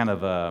written as kind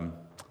of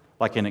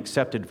like an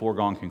accepted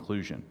foregone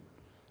conclusion.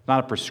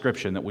 Not a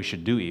prescription that we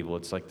should do evil.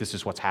 It's like this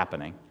is what's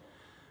happening.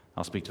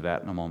 I'll speak to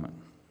that in a moment.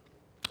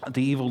 Let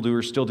the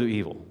evildoer still do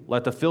evil.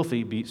 Let the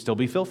filthy still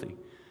be filthy.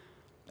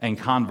 And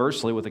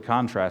conversely, with the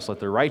contrast, let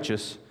the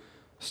righteous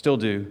still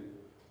do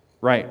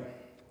right.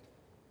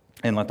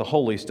 And let the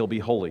holy still be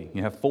holy.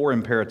 You have 4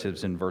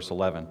 imperatives in verse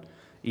 11.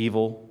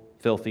 Evil,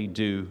 filthy,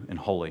 do, and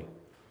holy.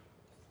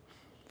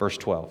 Verse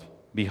 12.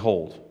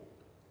 Behold,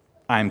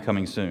 I am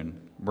coming soon,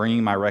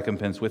 bringing my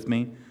recompense with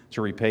me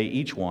to repay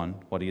each one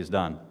what he has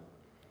done.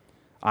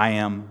 I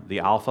am the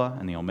Alpha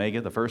and the Omega,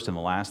 the first and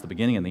the last, the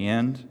beginning and the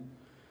end.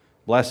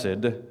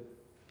 Blessed,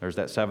 there's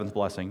that 7th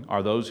blessing,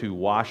 are those who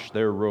wash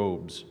their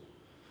robes,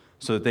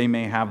 so that they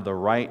may have the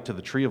right to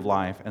the tree of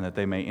life and that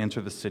they may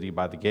enter the city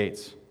by the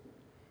gates.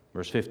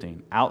 Verse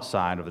 15,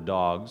 outside of the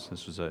dogs,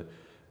 this was a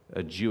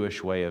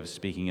Jewish way of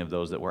speaking of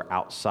those that were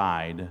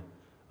outside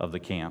of the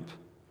camp.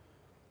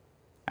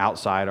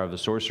 Outside are the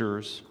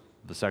sorcerers,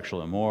 the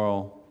sexually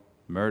immoral,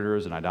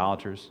 murderers, and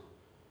idolaters.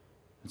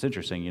 It's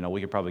interesting,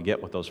 we could probably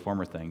get with those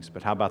former things,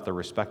 but how about the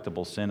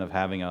respectable sin of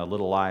having a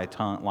little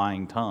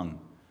lying tongue,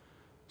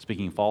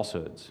 speaking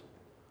falsehoods?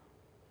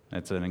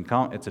 It's an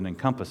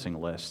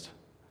encompassing list.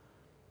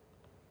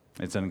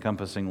 It's an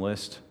encompassing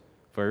list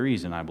for a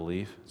reason, I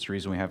believe. It's the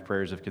reason we have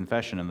prayers of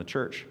confession in the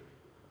church.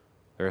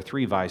 There are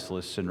 3 vice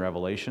lists in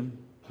Revelation.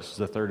 This is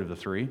the 3rd of the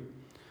 3.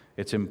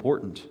 It's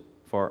important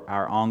for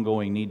our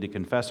ongoing need to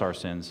confess our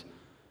sins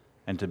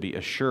and to be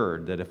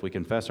assured that if we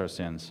confess our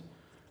sins,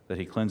 that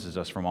He cleanses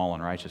us from all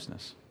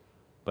unrighteousness.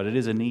 But it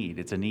is a need.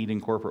 It's a need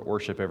in corporate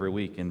worship every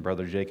week. And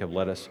Brother Jacob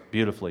led us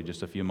beautifully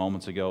just a few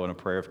moments ago in a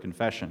prayer of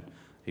confession.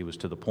 He was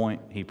to the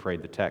point, he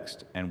prayed the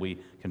text, and we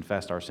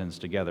confessed our sins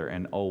together.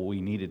 And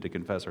we needed to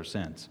confess our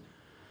sins.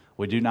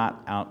 We do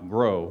not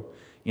outgrow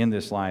in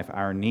this life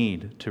our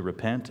need to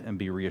repent and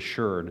be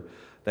reassured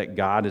that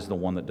God is the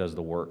one that does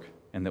the work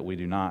and that we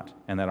do not,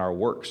 and that our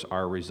works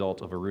are a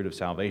result of a root of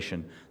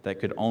salvation that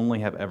could only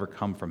have ever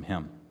come from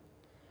Him.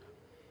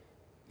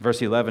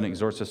 Verse 11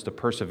 exhorts us to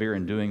persevere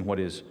in doing what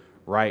is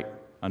right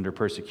under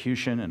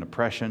persecution and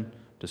oppression,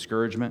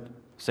 discouragement.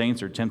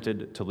 Saints are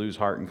tempted to lose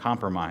heart and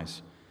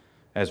compromise.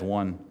 As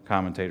one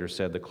commentator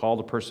said, the call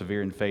to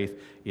persevere in faith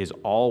is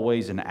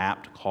always an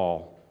apt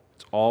call.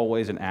 It's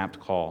always an apt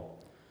call.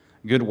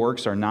 Good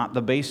works are not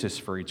the basis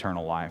for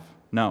eternal life.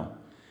 No.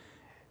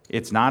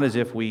 It's not as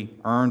if we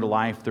earned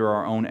life through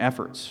our own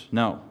efforts.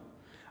 No.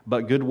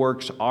 But good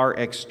works are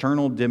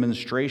external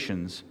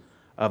demonstrations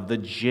of the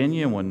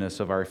genuineness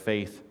of our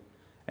faith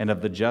and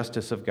of the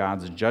justice of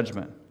God's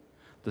judgment.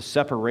 The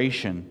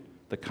separation,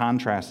 the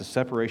contrast, the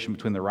separation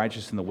between the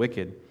righteous and the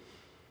wicked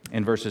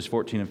in verses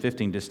 14 and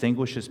 15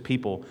 distinguishes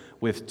people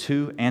with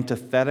two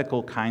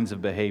antithetical kinds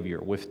of behavior,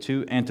 with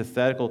two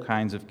antithetical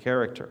kinds of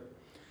character.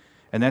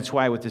 And that's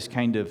why with this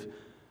kind of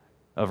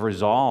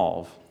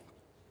resolve,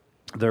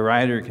 the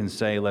writer can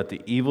say, let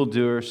the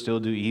evildoer still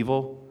do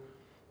evil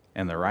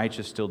and the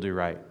righteous still do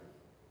right.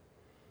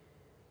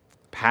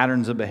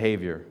 Patterns of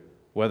behavior,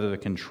 whether they're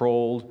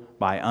controlled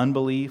by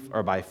unbelief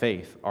or by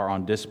faith, are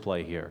on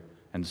display here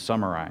and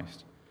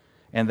summarized.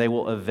 And they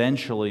will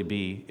eventually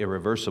be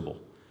irreversible.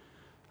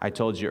 I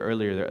told you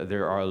earlier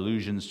there are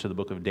allusions to the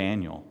book of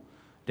Daniel.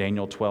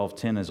 Daniel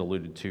 12:10 is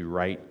alluded to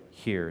right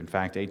here. In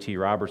fact, A.T.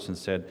 Robertson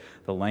said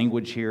the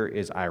language here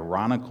is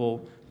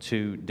ironical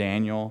to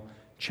Daniel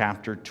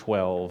chapter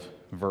 12,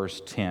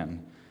 verse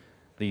 10.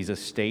 These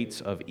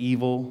estates of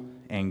evil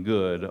and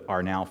good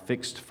are now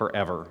fixed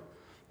forever.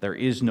 There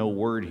is no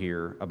word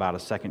here about a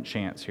second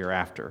chance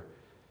hereafter.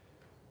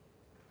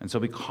 And so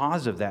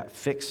because of that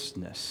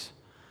fixedness,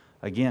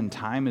 again,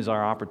 time is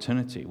our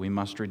opportunity. We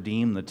must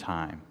redeem the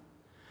time.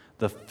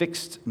 The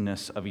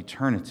fixedness of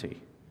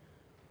eternity.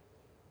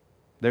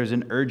 There's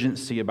an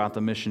urgency about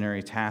the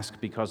missionary task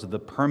because of the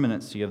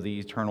permanency of the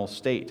eternal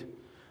state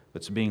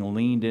that's being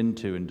leaned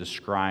into and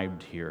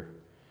described here.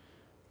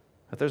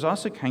 But there's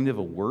also kind of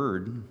a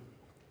word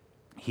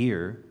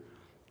here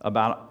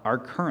about our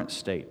current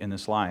state in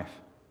this life.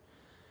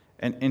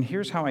 And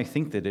here's how I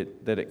think that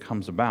it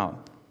comes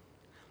about.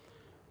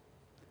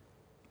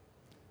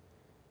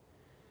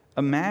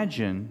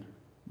 Imagine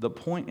the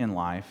point in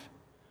life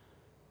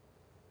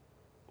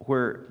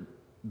where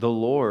the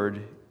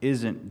Lord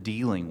isn't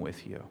dealing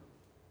with you.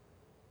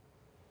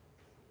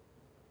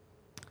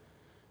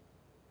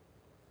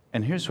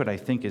 And here's what I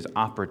think is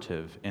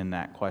operative in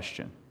that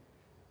question.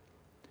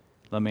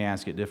 Let me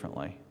ask it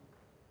differently.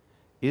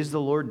 Is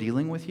the Lord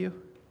dealing with you?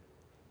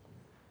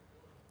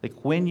 Like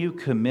when you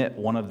commit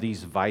one of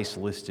these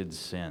vice-listed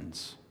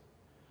sins,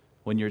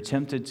 when you're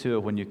tempted to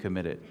it, when you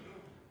commit it,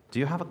 do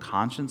you have a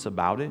conscience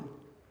about it?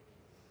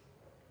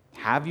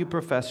 Have you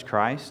professed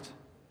Christ?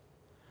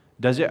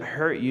 Does it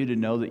hurt you to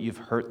know that you've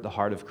hurt the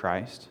heart of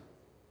Christ?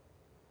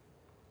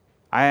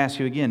 I ask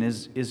you again,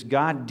 is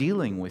God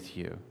dealing with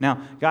you?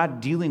 Now, God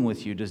dealing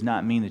with you does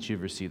not mean that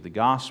you've received the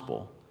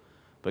gospel,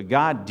 but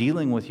God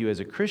dealing with you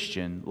as a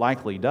Christian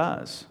likely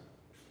does.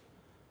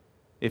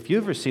 If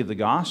you've received the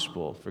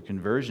gospel for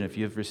conversion, if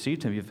you've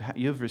received Him,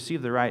 you've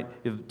received the right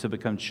to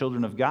become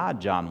children of God,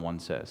 John 1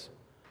 says.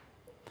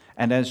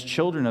 And as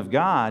children of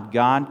God,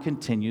 God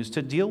continues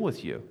to deal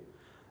with you.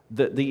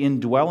 The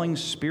indwelling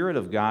Spirit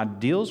of God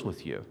deals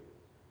with you.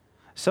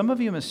 Some of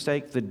you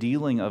mistake the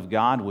dealing of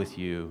God with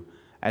you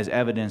as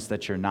evidence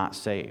that you're not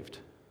saved.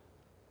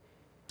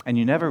 And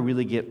you never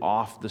really get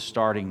off the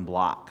starting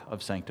block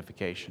of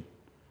sanctification.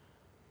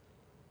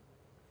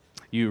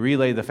 You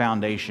relay the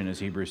foundation, as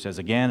Hebrews says,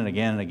 again and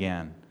again and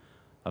again,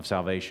 of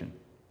salvation.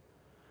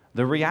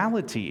 The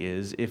reality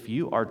is, if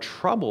you are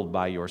troubled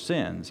by your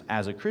sins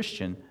as a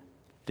Christian,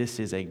 this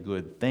is a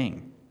good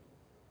thing.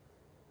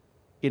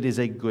 It is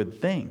a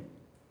good thing.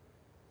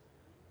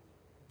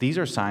 These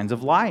are signs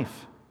of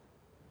life.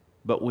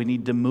 But we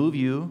need to move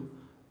you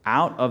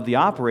out of the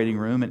operating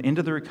room and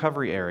into the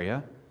recovery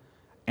area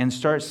and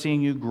start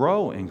seeing you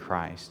grow in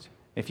Christ.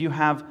 If you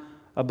have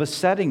a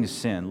besetting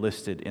sin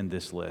listed in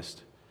this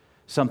list,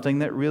 something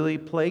that really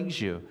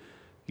plagues you,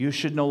 you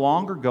should no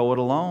longer go it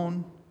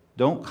alone.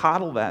 Don't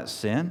coddle that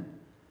sin.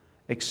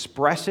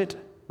 Express it,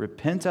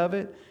 repent of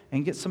it,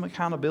 and get some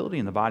accountability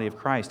in the body of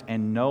Christ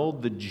and know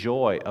the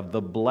joy of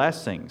the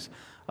blessings,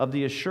 of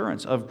the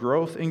assurance of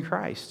growth in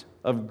Christ,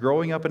 of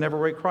growing up in every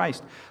way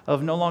Christ,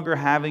 of no longer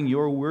having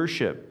your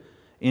worship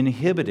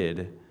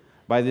inhibited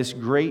by this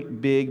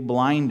great big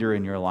blinder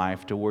in your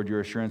life toward your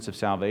assurance of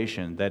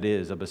salvation that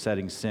is a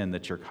besetting sin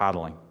that you're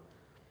coddling.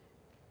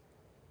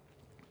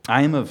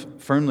 I am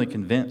firmly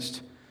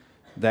convinced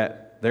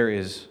that there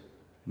is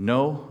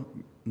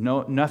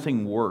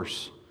nothing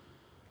worse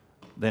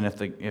than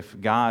if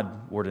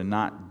God were to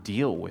not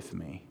deal with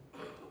me.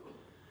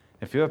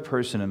 If you're a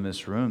person in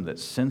this room that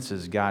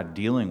senses God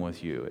dealing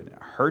with you, it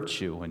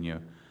hurts you when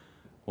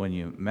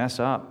you mess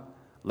up,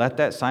 let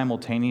that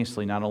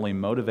simultaneously not only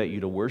motivate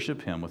you to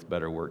worship Him with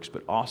better works,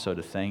 but also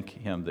to thank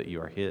Him that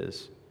you are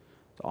His.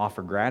 to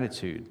offer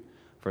gratitude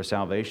for a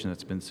salvation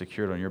that's been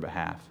secured on your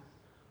behalf.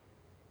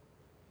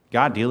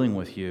 God dealing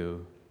with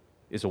you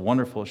is a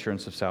wonderful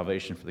assurance of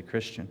salvation for the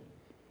Christian.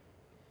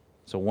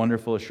 It's a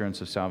wonderful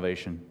assurance of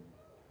salvation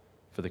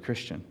for the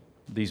Christian.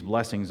 These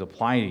blessings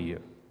apply to you.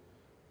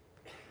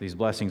 These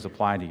blessings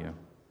apply to you.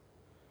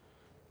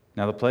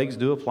 Now, the plagues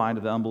do apply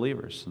to the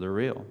unbelievers. They're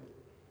real.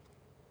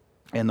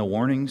 And the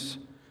warnings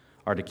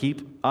are to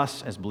keep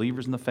us as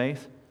believers in the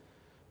faith,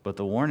 but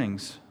the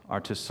warnings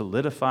are to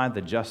solidify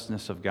the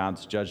justness of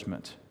God's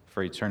judgment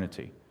for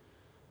eternity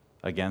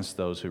against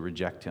those who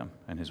reject Him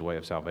and His way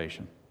of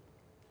salvation.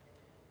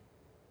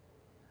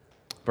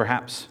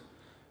 Perhaps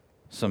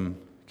some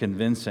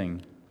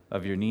convincing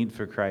of your need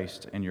for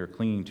Christ and your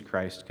clinging to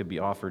Christ could be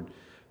offered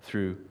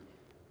through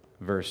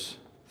verse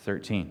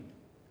 13.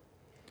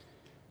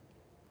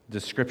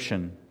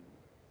 Description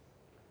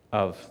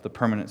of the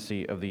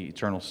permanency of the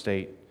eternal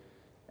state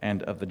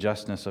and of the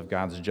justness of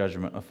God's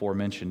judgment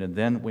aforementioned. And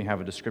then we have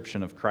a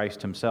description of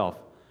Christ Himself,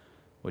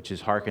 which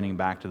is hearkening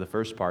back to the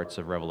first parts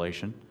of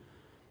Revelation.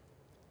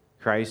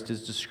 Christ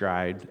is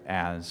described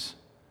as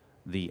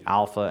the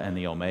Alpha and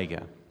the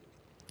Omega.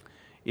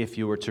 If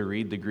you were to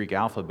read the Greek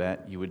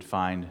alphabet, you would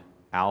find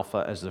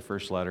Alpha as the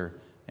first letter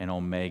and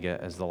Omega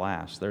as the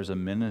last. There's a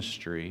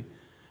ministry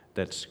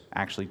that's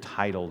actually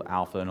titled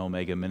Alpha and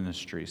Omega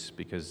Ministries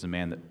because the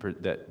man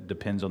that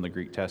depends on the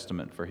Greek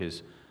Testament for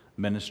his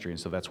ministry, and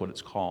so that's what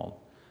it's called.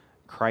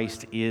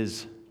 Christ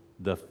is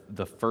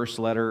the first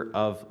letter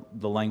of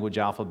the language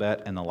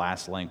alphabet and the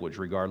last language,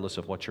 regardless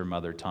of what your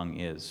mother tongue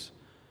is.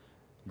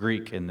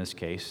 Greek, in this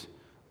case,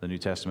 the New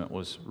Testament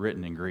was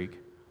written in Greek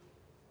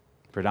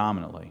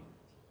predominantly.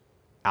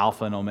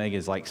 Alpha and Omega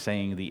is like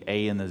saying the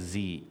A and the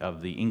Z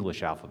of the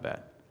English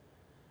alphabet,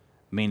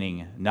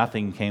 meaning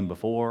nothing came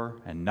before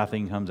and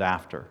nothing comes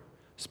after.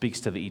 Speaks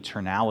to the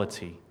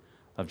eternality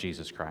of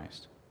Jesus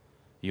Christ.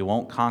 You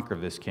won't conquer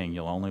this king,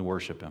 you'll only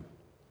worship Him.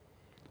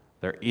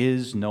 There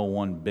is no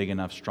one big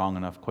enough, strong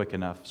enough, quick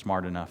enough,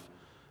 smart enough,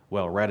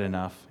 well-read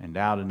enough,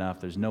 endowed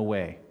enough. There's no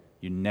way.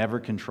 You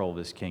never control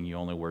this king, you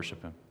only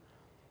worship Him.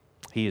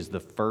 He is the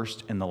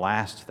first and the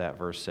last, that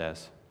verse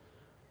says.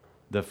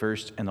 The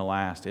first and the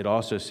last. It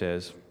also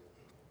says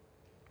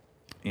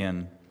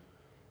in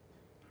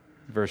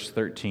verse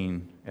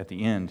 13 at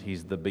the end,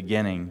 He's the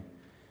beginning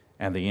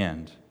and the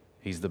end.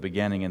 He's the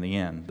beginning and the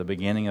end. The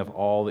beginning of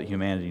all that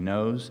humanity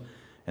knows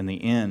and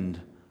the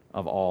end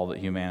of all that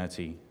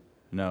humanity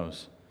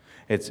knows.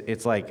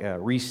 It's like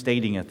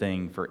restating a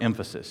thing for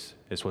emphasis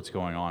is what's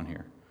going on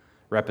here.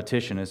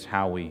 Repetition is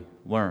how we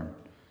learn.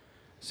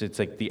 So it's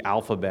like the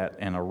alphabet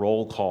and a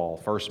roll call,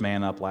 first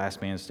man up,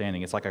 last man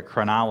standing. It's like a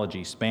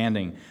chronology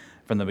spanning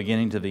from the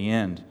beginning to the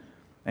end.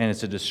 And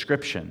it's a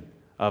description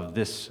of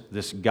this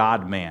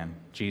God-man,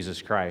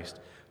 Jesus Christ,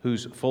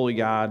 who's fully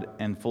God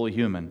and fully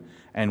human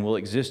and will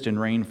exist and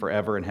reign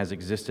forever and has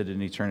existed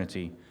in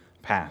eternity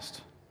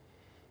past.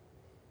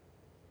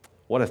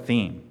 What a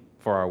theme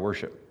for our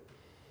worship.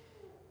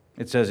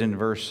 It says in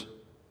verse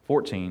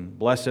 14,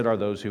 "Blessed are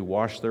those who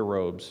wash their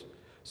robes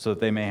so that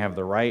they may have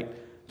the right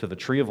to the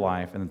tree of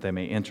life and that they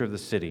may enter the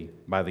city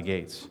by the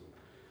gates."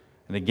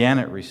 And again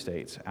it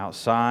restates,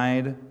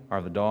 "Outside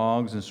are the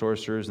dogs and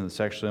sorcerers and the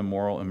sexually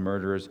immoral and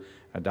murderers,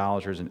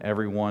 idolaters, and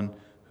everyone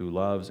who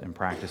loves and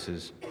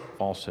practices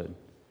falsehood."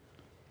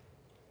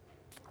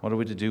 What are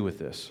we to do with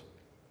this?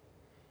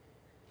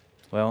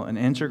 Well, an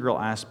integral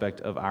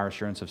aspect of our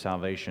assurance of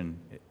salvation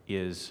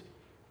is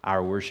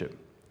our worship.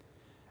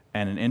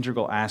 And an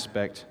integral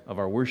aspect of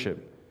our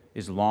worship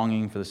is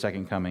longing for the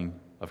second coming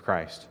of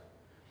Christ.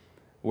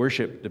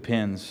 Worship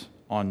depends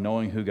on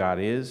knowing who God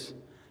is,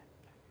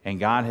 and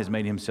God has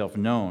made Himself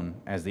known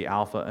as the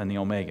Alpha and the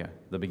Omega,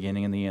 the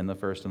beginning and the end, the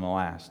first and the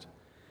last.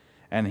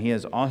 And He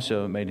has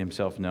also made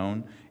Himself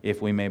known,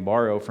 if we may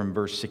borrow from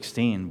verse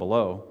 16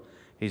 below,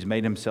 He's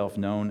made Himself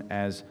known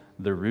as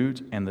the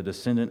root and the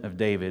descendant of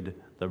David,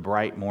 the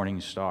bright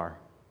morning star.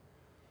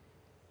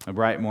 A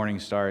bright morning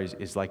star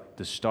is like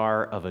the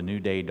star of a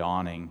new day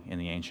dawning in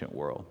the ancient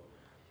world.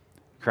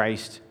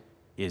 Christ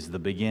is the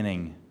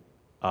beginning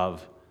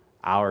of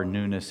our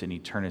newness in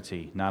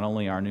eternity, not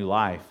only our new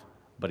life,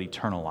 but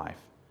eternal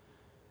life.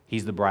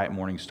 He's the bright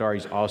morning star.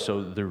 He's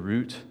also the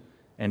root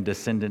and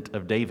descendant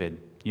of David.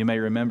 You may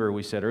remember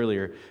we said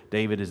earlier,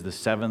 David is the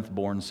seventh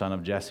born son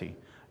of Jesse.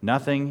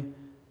 Nothing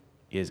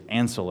is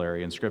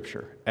ancillary in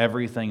Scripture.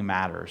 Everything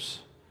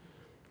matters.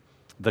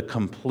 The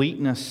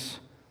completeness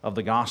of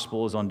the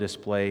gospel is on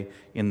display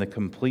in the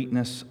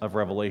completeness of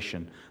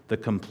Revelation, the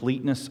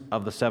completeness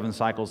of the 7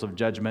 cycles of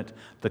judgment,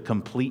 the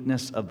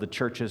completeness of the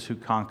churches who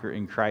conquer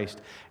in Christ,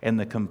 and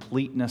the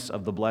completeness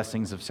of the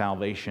blessings of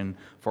salvation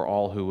for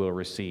all who will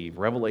receive.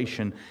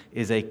 Revelation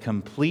is a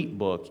complete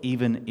book,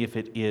 even if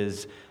it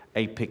is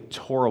a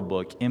pictorial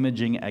book,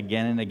 imaging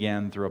again and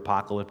again through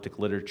apocalyptic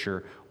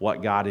literature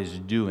what God is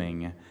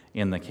doing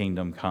in the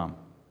kingdom come.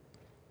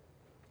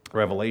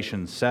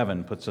 Revelation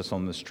 7 puts us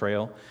on this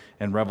trail.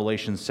 In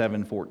Revelation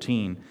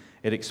 7:14,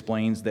 it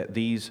explains that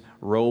these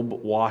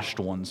robe-washed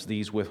ones,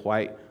 these with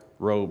white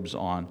robes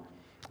on,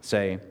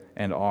 say,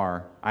 and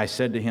are. I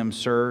said to him,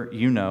 Sir,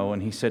 you know.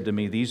 And he said to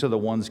me, These are the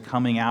ones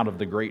coming out of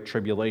the great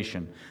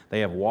tribulation. They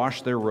have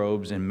washed their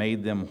robes and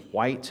made them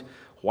white,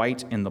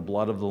 white in the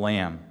blood of the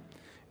Lamb.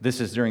 This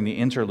is during the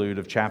interlude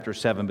of chapter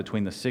 7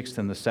 between the sixth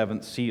and the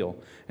seventh seal.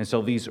 And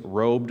so these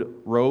robed,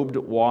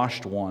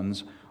 washed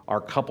ones are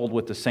coupled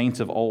with the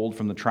saints of old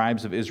from the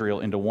tribes of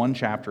Israel into one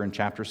chapter in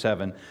chapter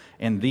 7.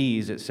 And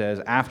these, it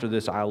says, after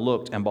this I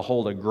looked, and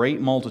behold, a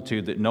great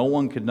multitude that no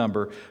one could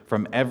number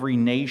from every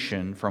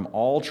nation, from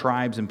all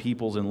tribes and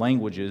peoples and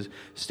languages,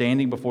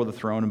 standing before the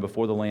throne and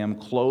before the Lamb,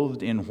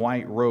 clothed in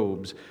white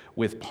robes,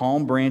 with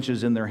palm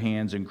branches in their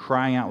hands, and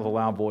crying out with a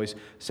loud voice,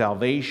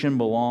 Salvation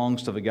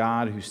belongs to the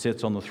God who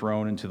sits on the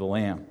throne and to the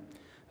Lamb.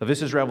 Now,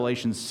 this is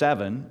Revelation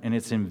 7, and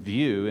it's in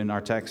view in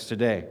our text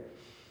today.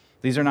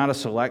 These are not a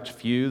select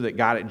few that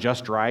got it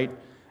just right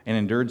and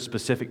endured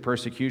specific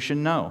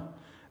persecution. No.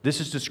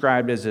 This is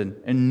described as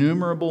an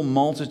innumerable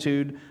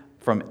multitude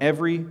from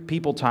every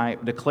people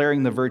type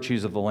declaring the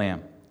virtues of the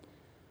Lamb.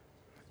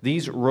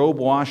 These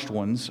robe-washed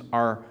ones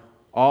are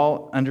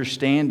all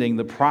understanding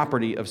the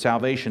property of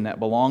salvation that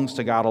belongs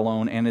to God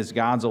alone and is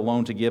God's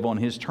alone to give on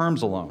His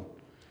terms alone.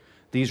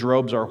 These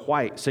robes are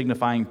white,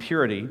 signifying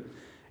purity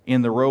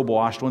in the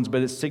robe-washed ones,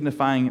 but it's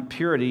signifying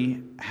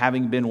purity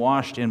having been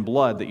washed in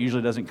blood that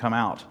usually doesn't come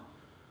out.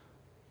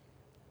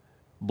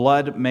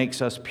 Blood makes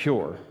us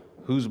pure.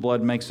 Whose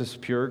blood makes us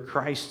pure?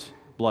 Christ's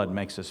blood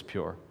makes us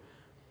pure.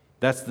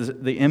 That's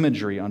the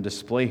imagery on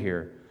display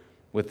here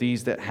with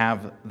these that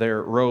have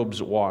their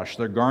robes washed,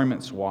 their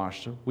garments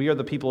washed. We are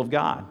the people of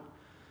God,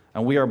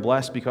 and we are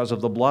blessed because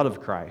of the blood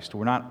of Christ.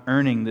 We're not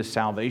earning this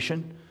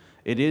salvation.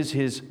 It is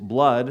His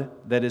blood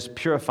that is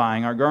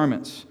purifying our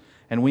garments.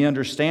 And we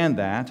understand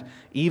that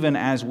even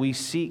as we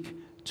seek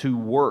to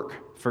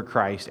work for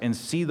Christ and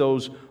see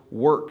those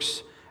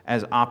works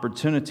as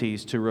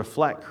opportunities to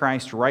reflect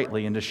Christ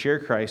rightly and to share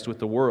Christ with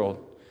the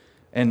world,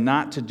 and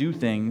not to do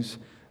things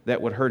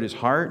that would hurt His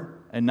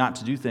heart and not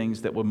to do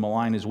things that would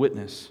malign His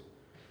witness.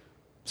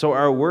 So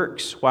our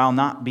works, while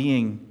not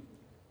being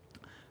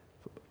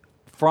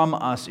from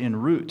us in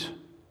root,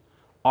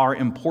 are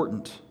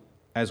important,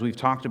 as we've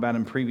talked about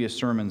in previous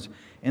sermons,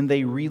 and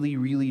they really,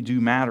 really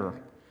do matter.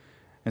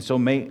 And so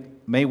may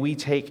we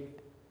take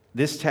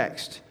this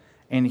text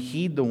and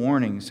heed the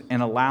warnings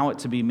and allow it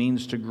to be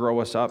means to grow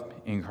us up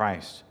in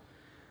Christ.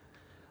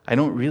 I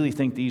don't really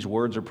think these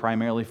words are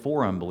primarily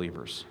for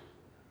unbelievers.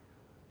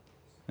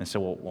 And so,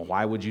 well,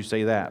 why would you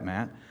say that,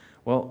 Matt?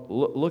 Well,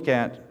 look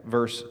at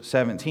verse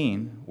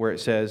 17 where it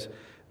says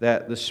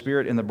that the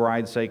Spirit and the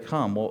bride say,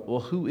 Come. Well,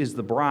 who is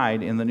the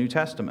bride in the New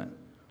Testament?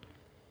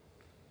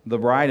 The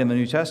bride in the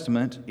New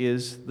Testament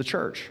is the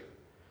church.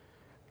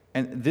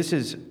 And this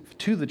is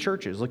to the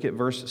churches. Look at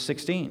verse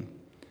 16.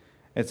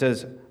 It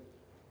says,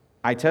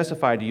 I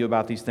testify to you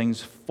about these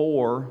things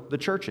for the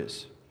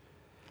churches.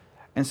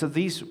 And so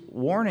these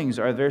warnings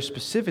are there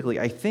specifically,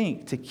 I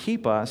think, to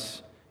keep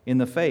us in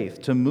the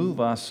faith, to move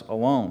us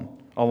along,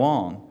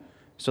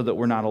 so that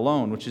we're not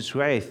alone, which is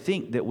why I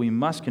think that we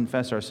must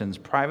confess our sins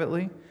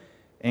privately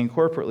and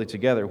corporately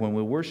together when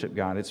we worship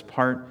God. It's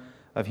part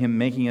of Him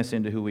making us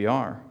into who we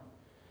are.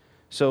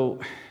 So,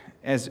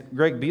 as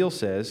Greg Beale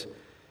says,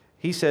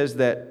 he says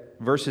that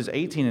verses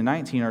 18 and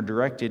 19 are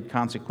directed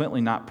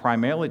consequently not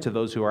primarily to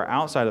those who are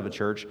outside of the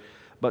church,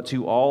 but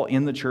to all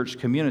in the church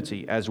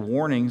community, as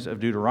warnings of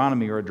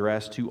Deuteronomy are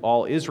addressed to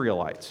all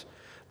Israelites.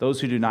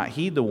 Those who do not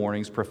heed the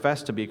warnings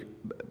profess to be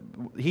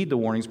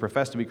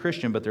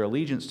Christian, but their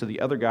allegiance to the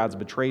other gods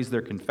betrays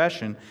their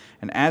confession,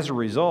 and as a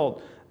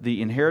result,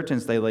 the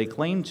inheritance they lay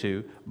claim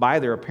to by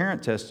their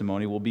apparent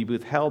testimony will be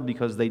withheld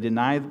because they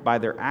deny by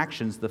their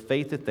actions the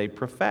faith that they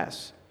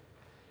profess.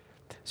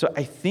 So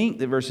I think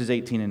that verses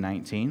 18 and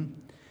 19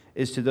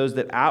 is to those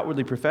that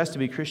outwardly profess to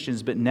be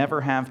Christians but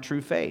never have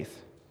true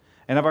faith.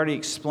 And I've already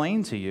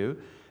explained to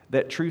you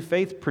that true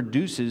faith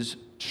produces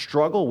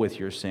struggle with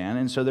your sin,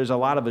 and so there's a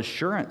lot of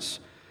assurance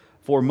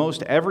for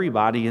most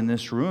everybody in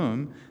this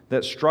room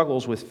that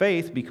struggles with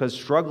faith, because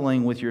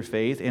struggling with your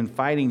faith and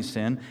fighting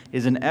sin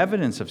is an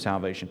evidence of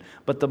salvation.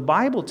 But the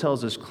Bible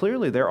tells us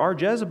clearly there are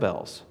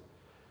Jezebels.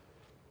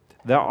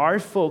 There are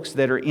folks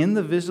that are in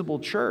the visible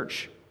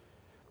church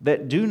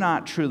that do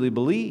not truly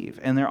believe.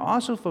 And there are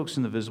also folks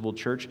in the visible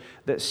church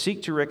that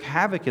seek to wreak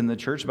havoc in the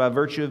church by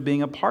virtue of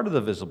being a part of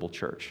the visible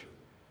church.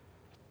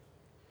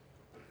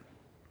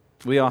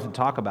 We often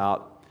talk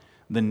about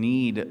the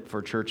need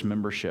for church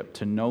membership,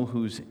 to know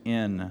who's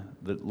in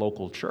the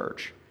local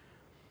church.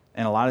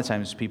 And a lot of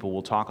times people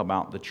will talk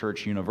about the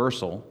church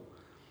universal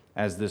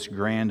as this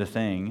grand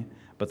thing,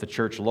 but the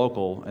church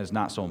local as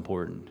not so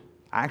important.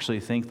 I actually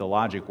think the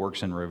logic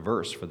works in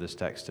reverse for this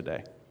text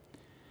today.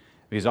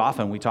 Because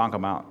often we talk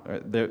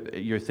about,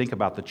 you think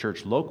about the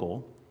church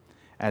local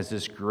as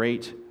this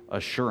great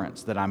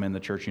assurance that I'm in the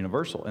church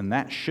universal, and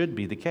that should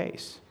be the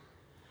case.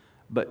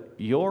 But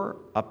your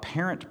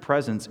apparent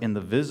presence in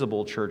the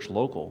visible church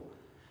local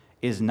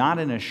is not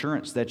an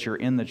assurance that you're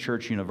in the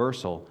church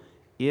universal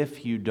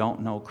if you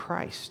don't know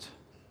Christ.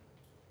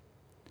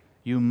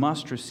 You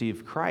must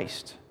receive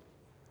Christ.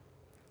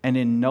 And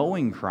in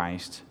knowing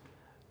Christ,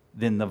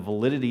 then the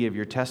validity of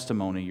your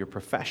testimony, your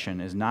profession,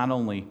 is not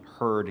only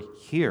heard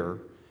here,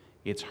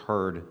 it's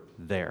heard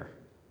there.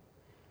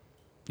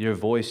 Your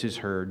voice is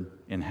heard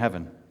in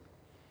heaven.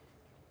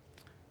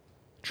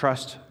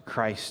 Trust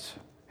Christ.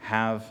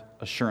 Have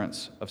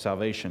assurance of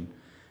salvation.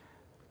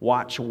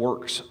 Watch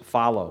works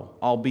follow,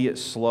 albeit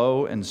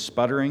slow and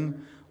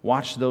sputtering.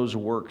 Watch those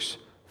works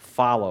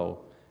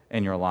follow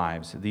in your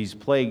lives. These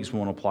plagues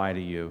won't apply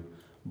to you.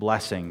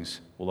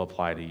 Blessings will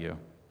apply to you.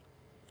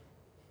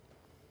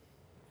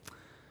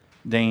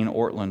 Dane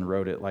Ortland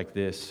wrote it like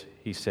this.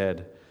 He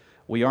said,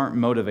 "We aren't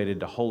motivated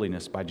to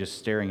holiness by just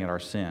staring at our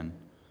sin.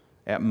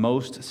 At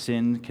most,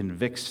 sin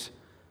convicts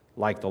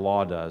like the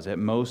law does. At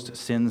most,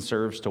 sin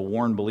serves to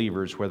warn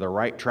believers where the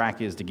right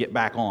track is to get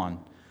back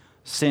on.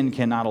 Sin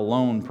cannot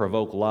alone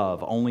provoke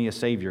love. Only a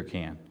Savior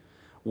can.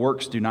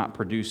 Works do not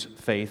produce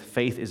faith.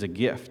 Faith is a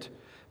gift.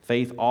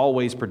 Faith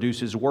always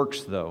produces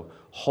works, though.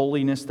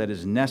 Holiness that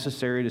is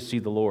necessary to see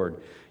the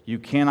Lord. You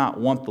cannot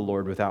want the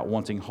Lord without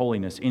wanting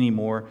holiness any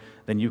more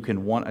than you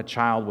can want a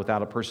child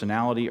without a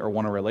personality, or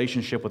want a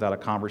relationship without a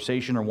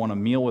conversation, or want a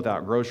meal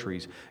without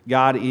groceries.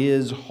 God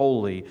is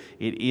holy.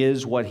 It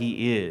is what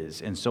He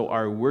is. And so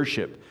our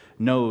worship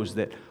knows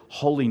that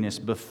holiness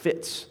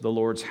befits the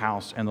Lord's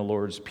house and the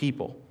Lord's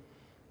people.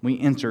 We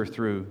enter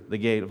through the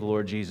gate of the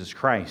Lord Jesus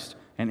Christ,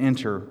 and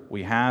enter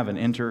we have, and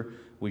enter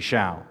we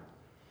shall.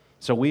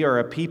 So we are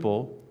a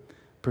people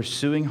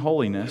pursuing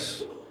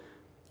holiness,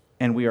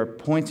 and we are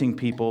pointing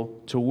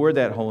people toward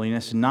that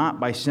holiness, not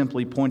by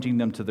simply pointing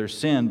them to their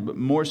sin, but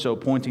more so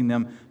pointing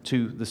them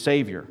to the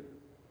Savior.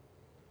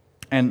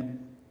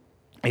 And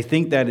I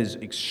think that is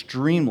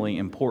extremely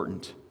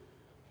important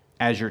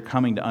as you're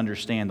coming to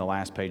understand the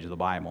last page of the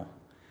Bible.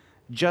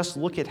 Just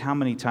look at how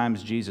many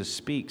times Jesus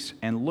speaks,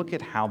 and look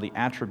at how the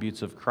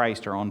attributes of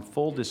Christ are on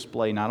full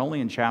display, not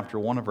only in chapter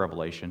 1 of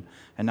Revelation,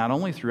 and not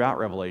only throughout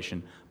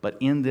Revelation, but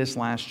in this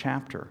last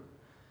chapter.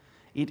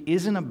 It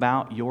isn't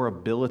about your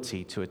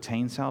ability to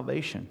attain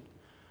salvation.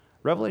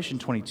 Revelation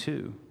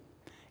 22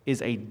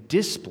 is a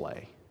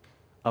display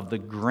of the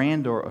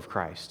grandeur of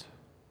Christ.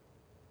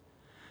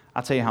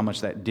 I'll tell you how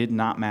much that did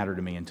not matter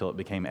to me until it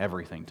became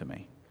everything to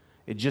me.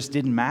 It just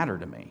didn't matter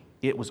to me.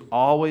 It was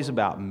always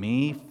about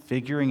me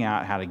figuring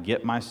out how to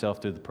get myself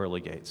through the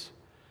pearly gates.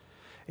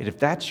 And if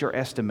that's your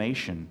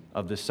estimation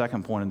of this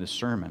second point in this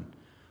sermon,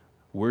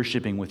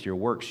 worshiping with your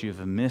works,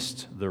 you've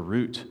missed the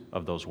root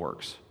of those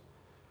works.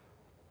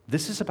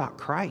 This is about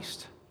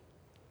Christ.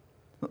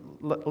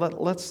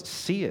 Let's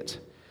see it.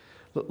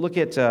 Look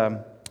at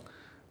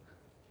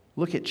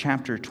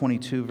chapter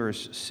 22,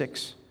 verse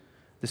 6.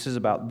 This is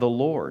about the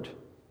Lord,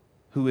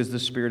 who is the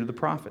Spirit of the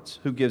prophets,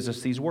 who gives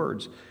us these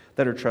words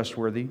that are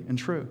trustworthy and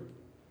true.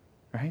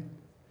 Right?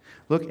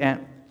 Look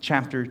at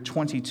chapter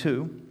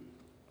 22,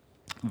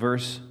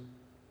 verse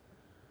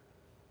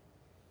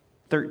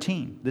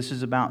 13. This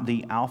is about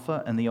the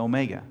Alpha and the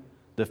Omega,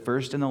 the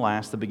first and the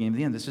last, the beginning and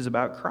the end. This is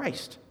about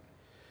Christ.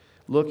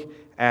 Look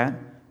at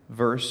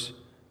verse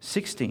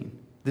 16.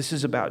 This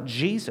is about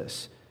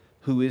Jesus.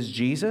 Who is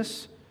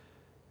Jesus?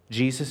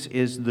 Jesus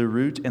is the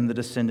root and the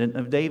descendant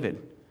of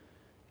David.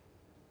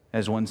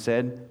 As one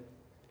said,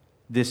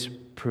 this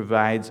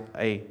provides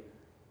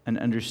an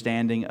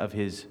understanding of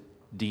His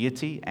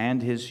deity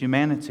and His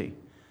humanity.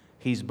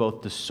 He's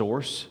both the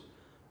source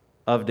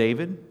of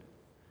David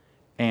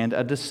and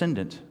a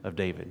descendant of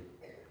David.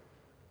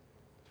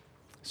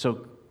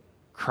 So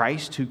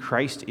Christ, who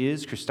Christ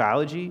is,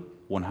 Christology,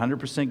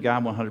 100%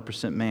 God,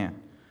 100% man.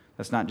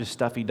 That's not just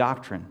stuffy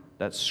doctrine.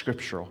 That's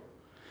scriptural.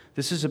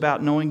 This is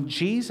about knowing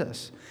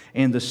Jesus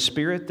and the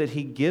Spirit that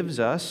He gives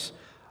us.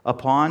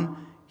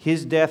 Upon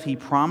His death, He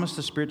promised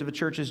the Spirit to the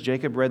churches.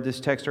 Jacob read this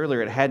text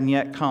earlier. It hadn't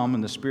yet come,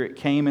 and the Spirit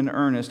came in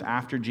earnest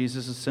after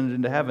Jesus ascended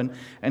into heaven,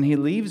 and He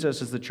leaves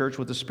us as the church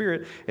with the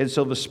Spirit. And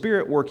so the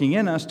Spirit working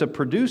in us to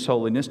produce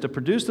holiness, to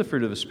produce the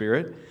fruit of the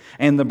Spirit,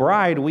 and the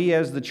bride, we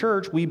as the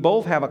church, we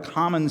both have a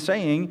common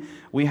saying.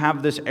 We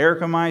have this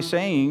erchomai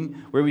saying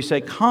where we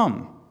say,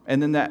 come.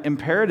 And then that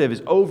imperative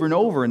is over and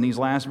over in these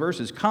last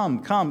verses. Come,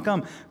 come,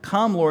 come.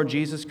 Come, Lord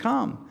Jesus,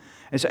 come.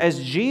 And so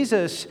as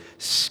Jesus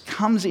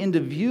comes into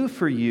view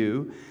for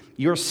you,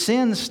 your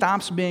sin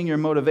stops being your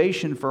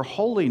motivation for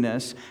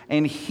holiness,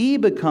 and He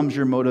becomes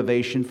your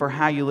motivation for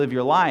how you live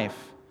your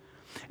life.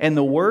 And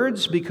the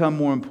words become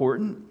more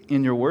important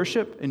in your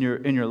worship, in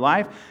your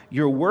life.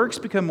 Your works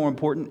become more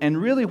important. And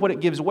really what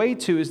it gives way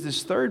to is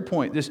this third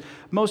point. This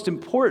most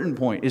important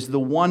point is the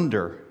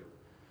wonder.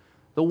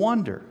 The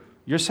wonder.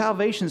 Your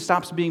salvation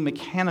stops being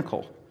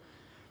mechanical.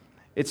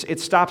 It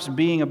stops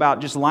being about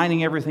just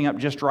lining everything up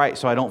just right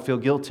so I don't feel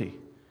guilty.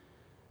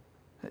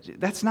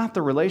 That's not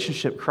the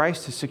relationship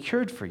Christ has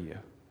secured for you.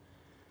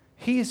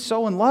 He is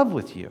so in love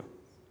with you.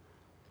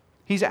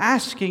 He's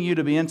asking you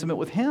to be intimate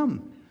with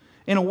Him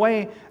in a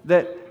way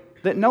that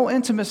no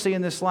intimacy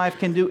in this life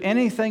can do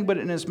anything but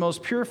in its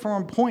most pure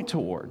form point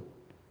toward.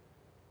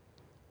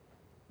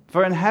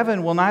 For in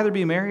heaven we'll neither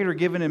be married or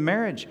given in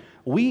marriage.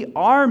 We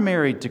are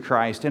married to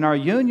Christ, and our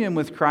union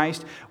with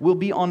Christ will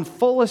be on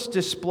fullest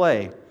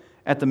display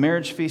at the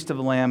marriage feast of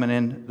the Lamb and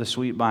in the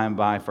sweet by and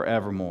by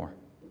forevermore.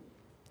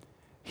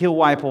 He'll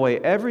wipe away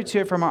every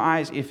tear from our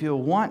eyes. If you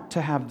want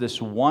to have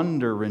this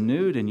wonder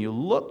renewed and you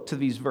look to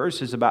these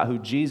verses about who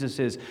Jesus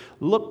is,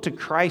 look to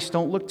Christ.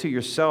 Don't look to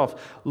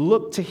yourself.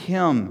 Look to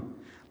Him.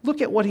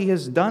 Look at what He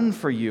has done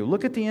for you.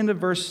 Look at the end of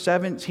verse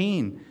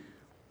 17.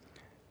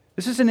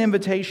 This is an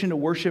invitation to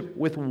worship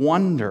with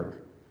wonder.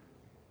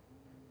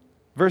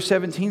 Verse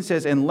 17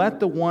 says, "And let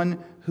the one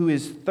who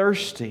is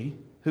thirsty,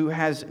 who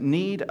has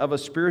need of a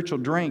spiritual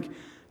drink,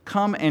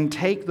 come and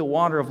take the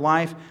water of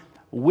life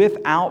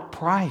without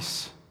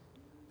price."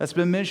 That's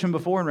been mentioned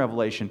before in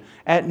Revelation.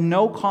 At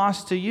no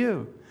cost to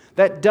you.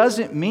 That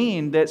doesn't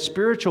mean that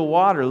spiritual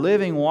water,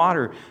 living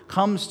water,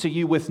 comes to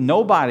you with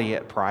nobody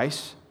at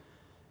price.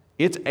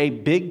 It's a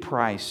big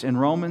price. In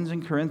Romans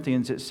and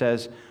Corinthians, it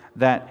says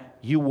that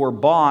you were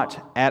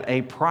bought at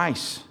a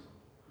price.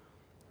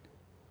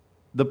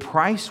 The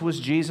price was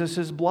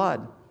Jesus'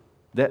 blood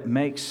that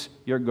makes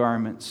your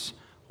garments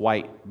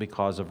white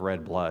because of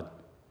red blood.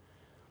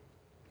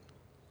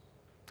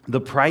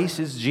 The price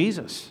is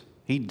Jesus.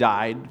 He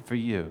died for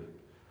you.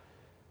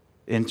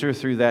 Enter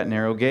through that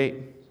narrow gate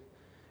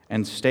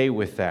and stay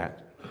with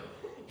that.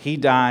 He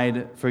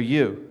died for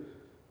you.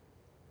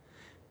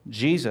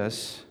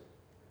 Jesus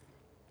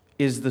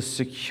is the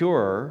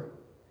securer,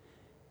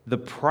 the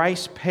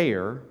price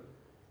payer,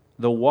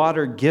 the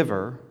water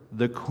giver,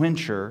 the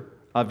quencher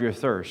of your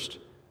thirst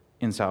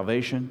in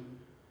salvation,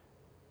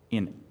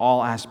 in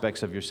all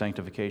aspects of your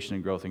sanctification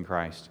and growth in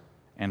Christ,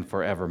 and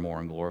forevermore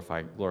in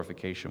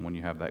glorification when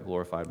you have that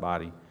glorified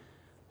body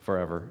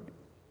forever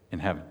in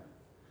heaven,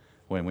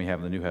 when we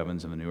have the new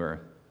heavens and the new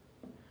earth.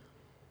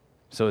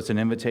 So it's an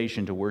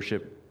invitation to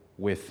worship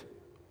with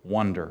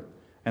wonder.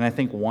 And I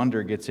think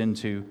wonder gets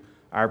into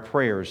our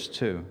prayers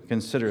too.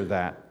 Consider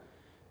that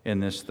in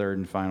this third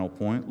and final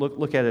point.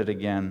 Look at it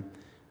again.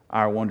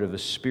 Our wonder, the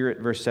Spirit,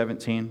 verse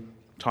 17,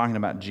 talking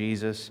about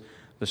Jesus.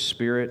 The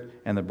Spirit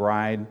and the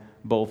bride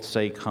both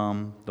say,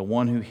 "Come." The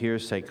one who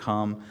hears say,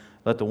 "Come."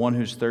 Let the one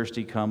who's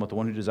thirsty come. Let the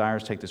one who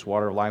desires take this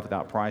water of life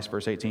without price.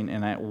 Verse 18,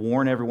 "And I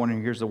warn everyone who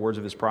hears the words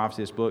of this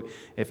prophecy, this book,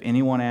 if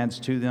anyone adds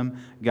to them,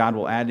 God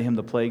will add to him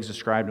the plagues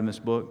described in this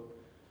book."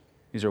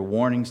 These are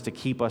warnings to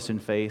keep us in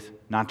faith,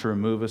 not to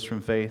remove us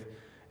from faith.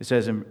 It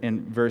says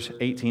in verse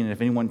 18, "And if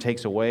anyone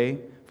takes away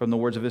from the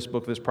words of this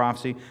book, of this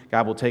prophecy,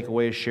 God will take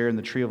away his share in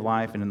the tree of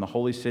life and in the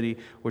holy city,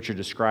 which are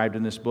described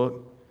in this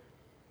book."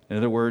 In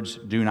other words,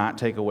 do not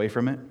take away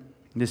from it.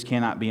 This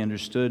cannot be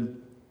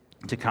understood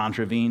to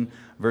contravene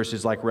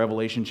verses like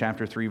Revelation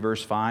chapter 3,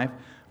 verse 5,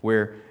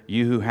 where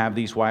you who have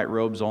these white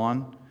robes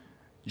on,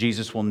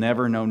 Jesus will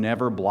never, no,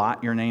 never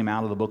blot your name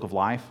out of the book of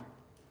life.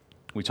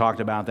 We talked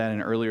about that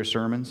in earlier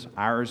sermons.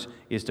 Ours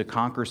is to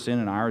conquer sin,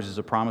 and ours is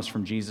a promise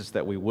from Jesus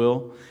that we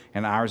will,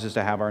 and ours is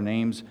to have our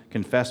names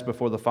confessed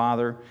before the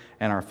Father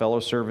and our fellow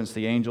servants,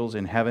 the angels,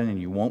 in heaven, and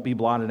you won't be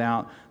blotted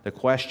out. The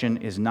question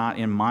is not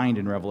in mind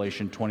in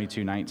Revelation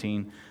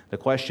 22:19. The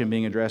question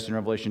being addressed in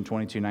Revelation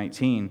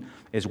 22:19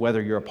 is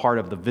whether you're a part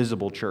of the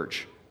visible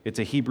church. It's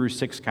a Hebrews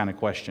 6 kind of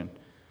question.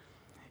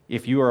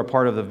 If you are a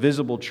part of the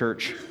visible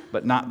church,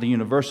 but not the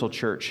universal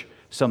church,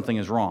 something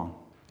is wrong.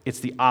 It's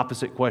the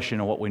opposite question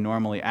of what we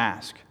normally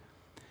ask.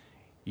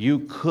 You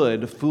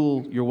could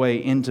fool your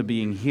way into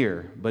being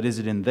here, but is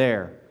it in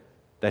there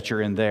that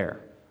you're in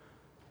there?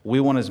 We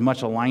want as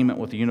much alignment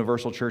with the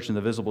universal church and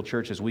the visible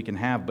church as we can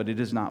have, but it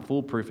is not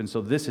foolproof. And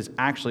so this is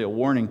actually a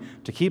warning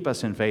to keep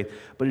us in faith,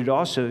 but it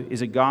also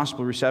is a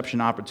gospel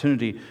reception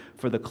opportunity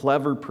for the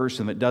clever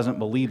person that doesn't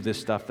believe this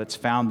stuff that's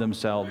found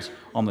themselves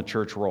on the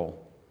church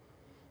roll.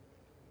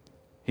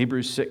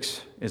 Hebrews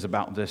 6 is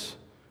about this,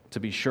 to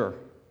be sure.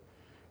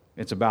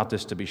 It's about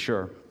this to be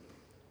sure.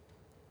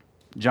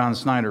 John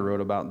Snyder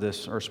wrote about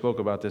this, or spoke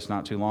about this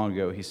not too long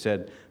ago. He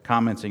said,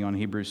 commenting on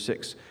Hebrews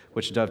 6,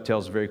 which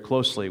dovetails very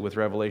closely with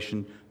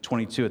Revelation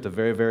 22 at the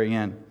very, very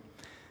end.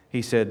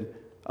 He said,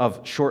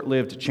 of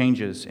short-lived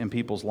changes in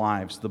people's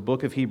lives, the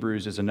book of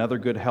Hebrews is another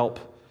good help.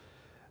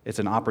 It's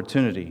an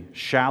opportunity.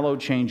 Shallow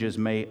changes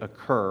may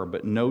occur,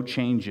 but no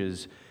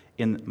changes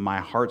in my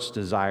heart's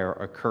desire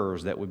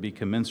occurs that would be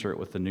commensurate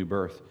with the new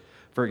birth.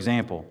 For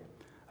example,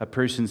 a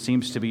person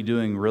seems to be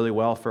doing really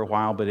well for a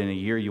while, but in a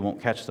year you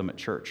won't catch them at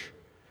church.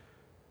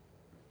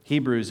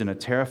 Hebrews, in a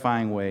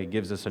terrifying way,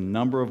 gives us a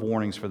number of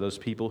warnings for those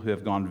people who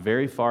have gone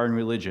very far in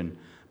religion,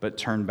 but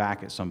turned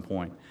back at some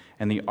point.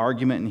 And the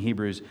argument in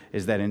Hebrews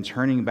is that in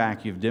turning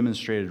back, you've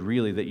demonstrated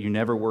really that you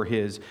never were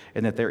His,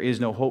 and that there is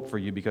no hope for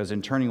you, because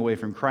in turning away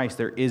from Christ,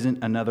 there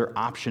isn't another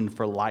option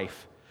for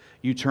life.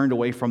 You turned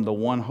away from the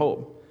one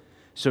hope.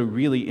 So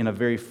really, in a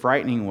very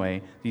frightening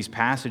way, these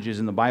passages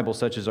in the Bible,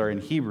 such as are in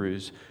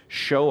Hebrews,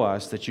 show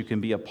us that you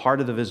can be a part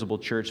of the visible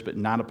church, but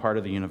not a part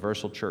of the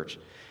universal church.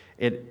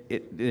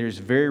 There's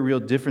very real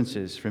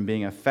differences from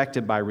being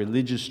affected by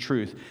religious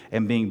truth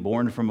and being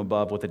born from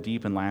above with a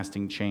deep and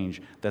lasting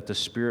change that the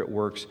Spirit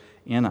works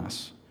in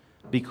us.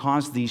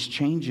 Because these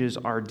changes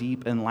are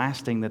deep and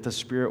lasting, that the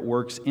Spirit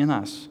works in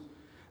us.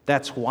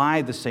 That's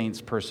why the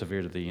saints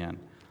persevere to the end.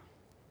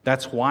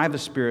 That's why the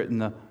Spirit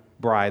and the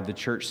bride, the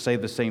church, say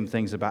the same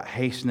things about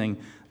hastening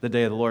the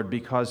day of the Lord,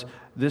 because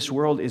this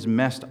world is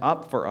messed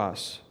up for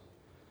us.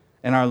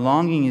 And our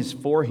longing is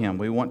for Him.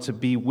 We want to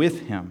be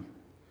with Him.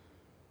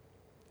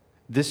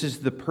 This is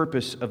the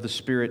purpose of the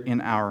Spirit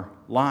in our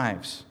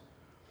lives.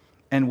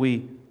 And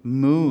we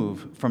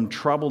move from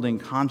troubled in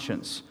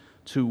conscience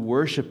to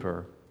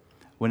worshiper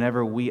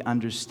whenever we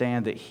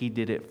understand that He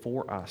did it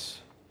for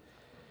us.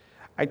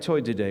 I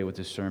toyed today with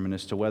this sermon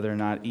as to whether or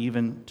not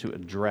even to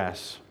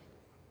address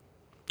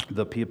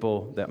the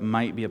people that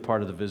might be a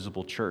part of the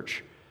visible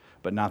church,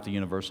 but not the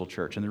universal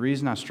church. And the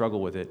reason I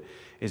struggle with it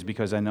is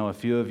because I know a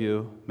few of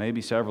you,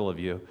 maybe several of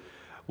you,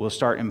 will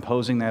start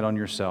imposing that on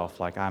yourself,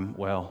 like I'm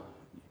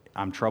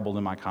troubled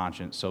in my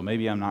conscience, so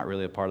maybe I'm not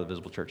really a part of the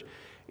visible church.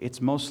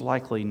 It's most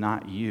likely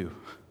not you.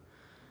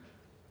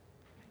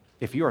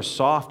 If you are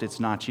soft, it's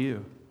not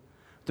you.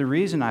 The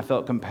reason I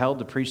felt compelled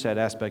to preach that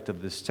aspect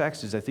of this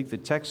text is I think the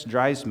text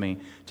drives me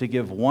to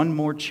give one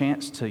more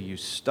chance to you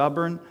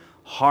stubborn,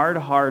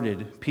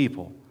 hard-hearted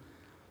people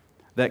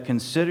that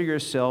consider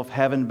yourself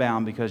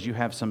heaven-bound because you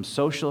have some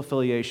social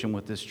affiliation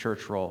with this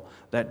church roll.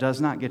 That does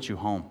not get you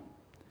home.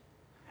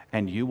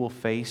 And you will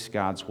face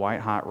God's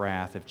white-hot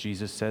wrath if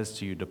Jesus says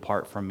to you,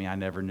 "Depart from me, I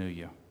never knew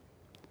you."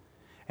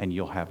 And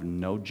you'll have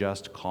no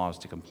just cause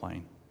to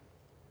complain.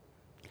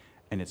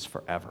 And it's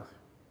forever.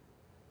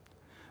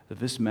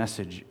 This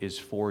message is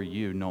for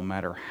you no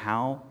matter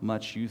how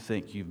much you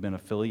think you've been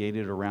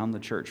affiliated around the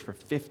church for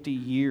 50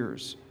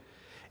 years.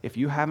 If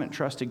you haven't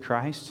trusted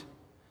Christ,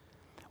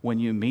 when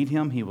you meet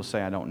Him, He will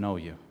say, "I don't know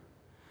you."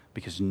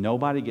 Because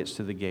nobody gets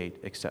to the gate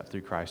except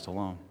through Christ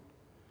alone.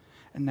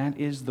 And that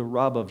is the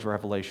rub of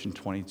Revelation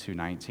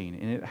 22:19,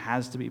 and it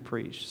has to be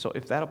preached. So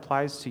if that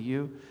applies to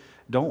you,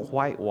 don't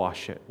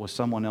whitewash it with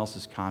someone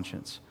else's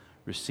conscience.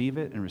 Receive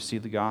it and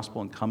receive the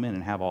gospel and come in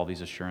and have all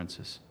these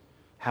assurances.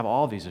 Have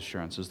all these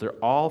assurances. They're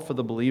all for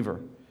the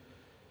believer.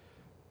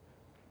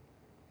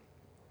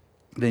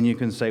 Then you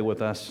can say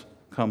with us,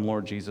 "Come,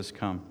 Lord Jesus,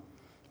 come."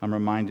 I'm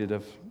reminded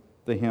of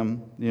the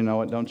hymn, you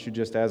know it, "Don't you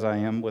just as I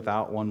am,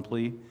 without one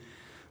plea,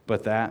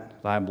 but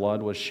that thy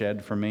blood was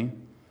shed for me,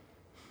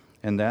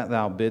 and that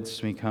thou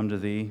bidst me come to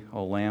thee,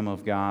 O Lamb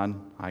of God,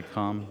 I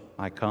come,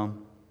 I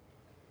come."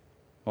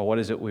 Well, what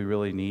is it we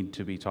really need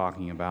to be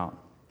talking about?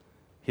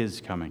 His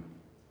coming.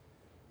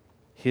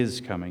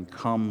 His coming.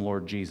 Come,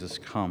 Lord Jesus,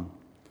 come.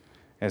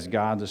 As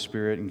God the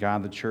Spirit and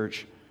God the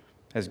church,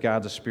 as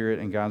God the Spirit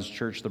and God's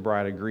church, the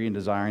bride, agree in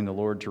desiring the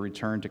Lord to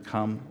return to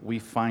come, we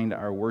find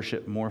our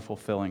worship more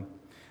fulfilling.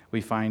 We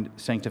find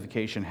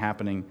sanctification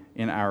happening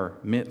in our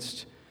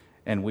midst,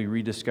 and we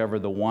rediscover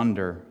the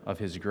wonder of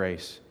His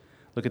grace.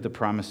 Look at the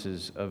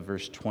promises of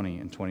verse 20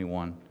 and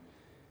 21.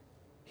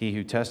 He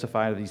who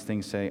testified of these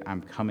things say,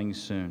 "I'm coming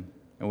soon."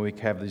 And we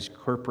have this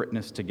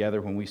corporateness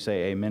together when we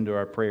say amen to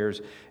our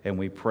prayers, and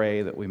we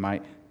pray that we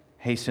might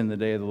hasten the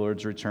day of the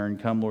Lord's return.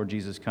 Come, Lord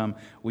Jesus, come.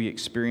 We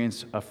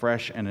experience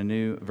afresh and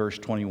anew verse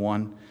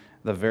 21,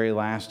 the very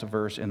last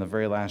verse in the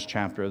very last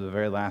chapter of the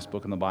very last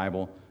book in the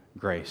Bible.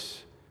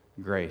 Grace,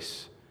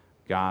 grace,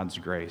 God's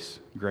grace,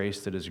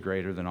 grace that is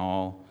greater than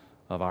all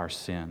of our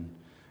sin.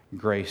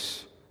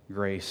 Grace,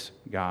 grace,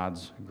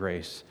 God's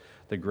grace.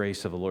 The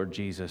grace of the Lord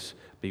Jesus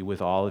be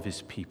with all of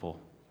His people.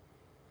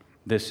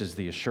 This is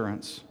the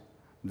assurance.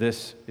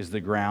 This is the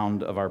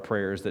ground of our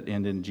prayers that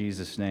end in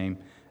Jesus' name.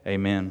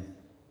 Amen.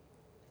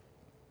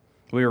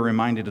 We are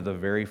reminded of the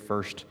very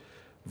first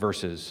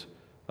verses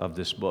of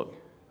this book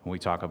when we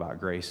talk about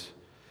grace.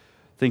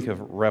 Think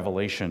of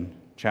Revelation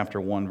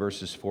chapter 1,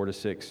 verses 4 to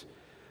 6,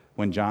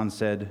 when John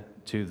said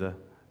to the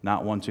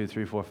not 1, 2,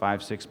 3, 4,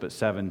 5, 6, but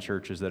 7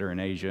 churches that are in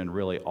Asia, and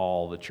really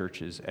all the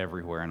churches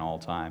everywhere and all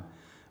time.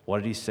 What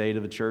did he say to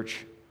the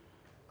church?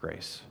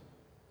 Grace.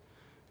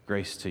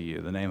 Grace to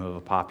you. The name of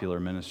a popular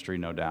ministry,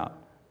 no doubt.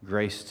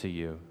 Grace to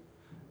you.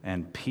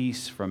 And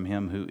peace from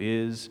Him who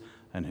is,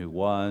 and who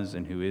was,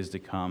 and who is to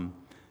come,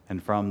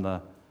 and from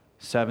the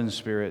 7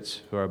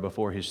 spirits who are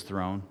before His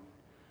throne,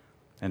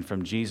 and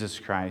from Jesus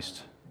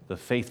Christ, the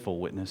faithful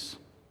witness,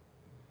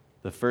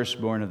 the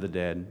firstborn of the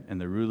dead, and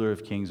the ruler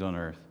of kings on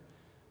earth,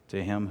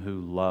 to Him who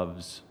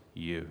loves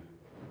you.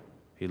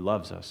 He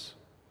loves us,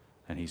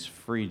 and He's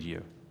freed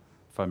you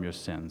from your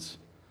sins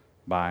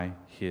by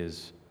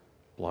His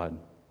blood.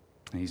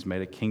 And He's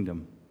made a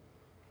kingdom.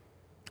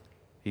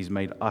 He's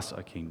made us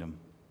a kingdom.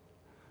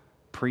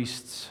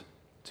 Priests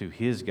to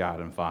His God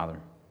and Father.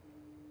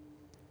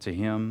 To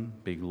Him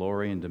be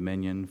glory and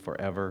dominion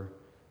forever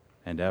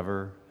and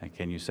ever. And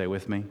can you say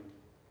with me?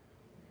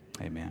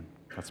 Amen.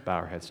 Let's bow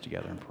our heads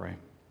together and pray.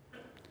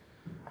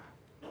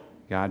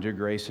 God, your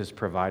grace has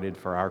provided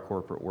for our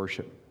corporate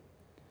worship,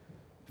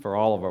 for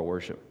all of our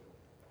worship.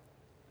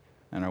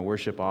 And our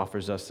worship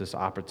offers us this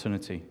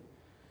opportunity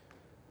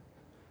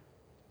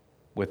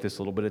with this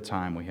little bit of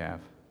time we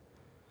have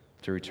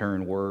to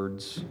return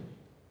words,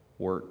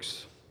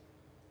 works,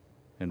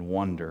 and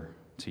wonder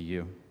to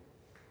you.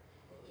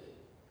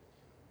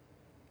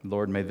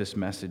 Lord, may this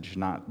message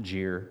not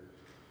jeer,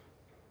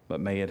 but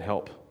may it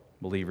help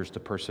believers to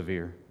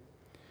persevere.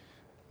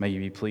 May you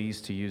be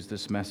pleased to use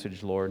this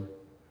message, Lord,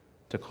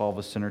 to call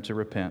the sinner to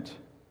repent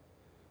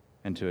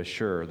and to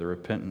assure the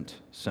repentant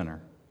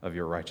sinner of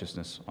your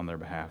righteousness on their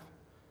behalf.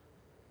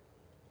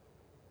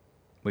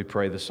 We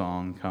pray the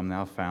song, "Come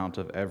Thou Fount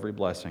of Every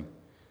Blessing,"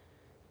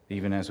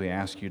 even as we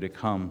ask you to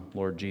come,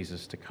 Lord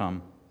Jesus, to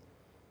come.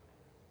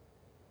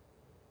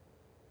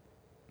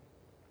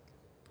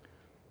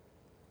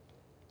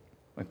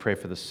 We pray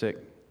for the sick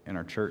in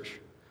our church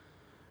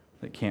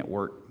that can't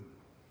work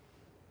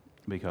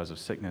because of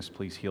sickness.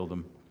 Please heal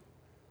them.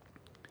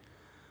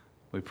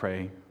 We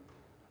pray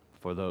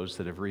for those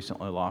that have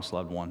recently lost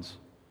loved ones.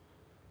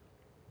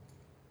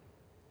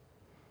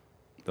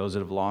 Those that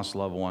have lost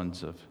loved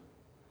ones of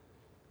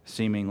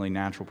seemingly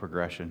natural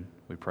progression,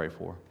 we pray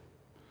for.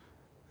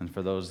 And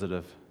for those that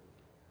have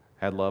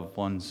had loved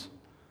ones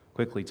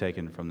quickly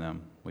taken from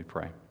them, we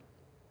pray.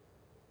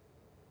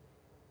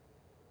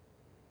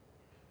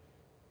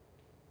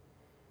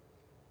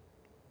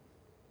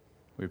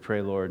 We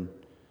pray, Lord,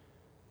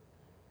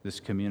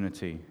 this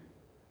community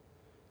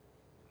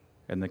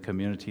and the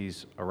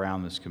communities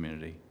around this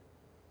community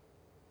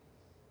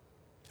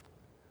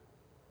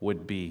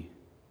would be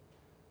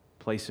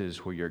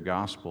places where your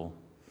gospel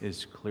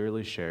is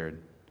clearly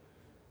shared,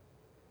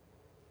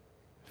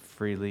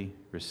 freely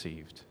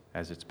received,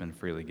 as it's been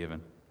freely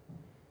given.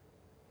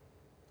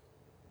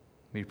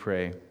 We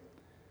pray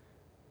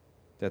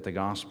that the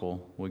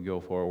gospel would go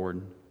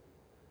forward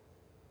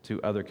to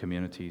other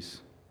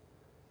communities,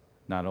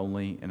 not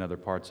only in other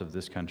parts of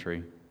this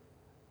country,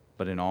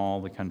 but in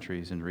all the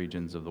countries and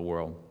regions of the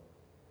world.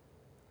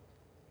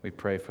 We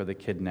pray for the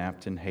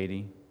kidnapped in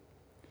Haiti.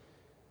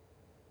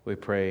 We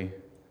pray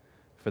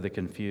for the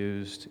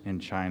confused in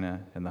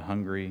China and the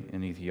hungry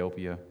in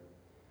Ethiopia.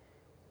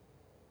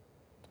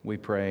 We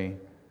pray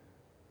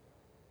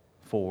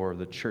for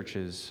the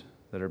churches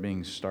that are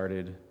being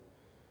started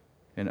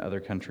in other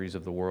countries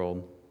of the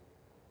world.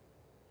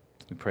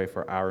 We pray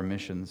for our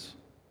missions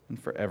and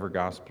for every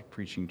gospel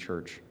preaching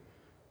church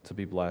to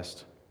be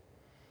blessed.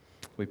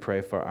 We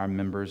pray for our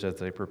members as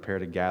they prepare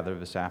to gather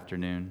this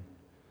afternoon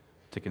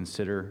to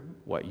consider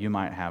what you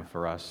might have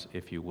for us,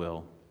 if you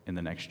will, in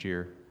the next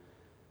year.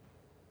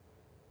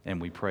 And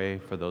we pray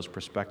for those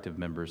prospective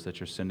members that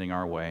you're sending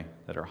our way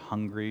that are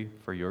hungry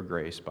for your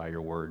grace by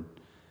your word.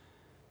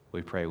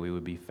 We pray we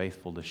would be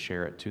faithful to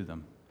share it to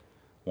them,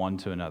 one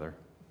to another.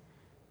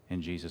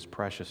 In Jesus'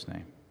 precious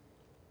name,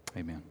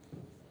 amen.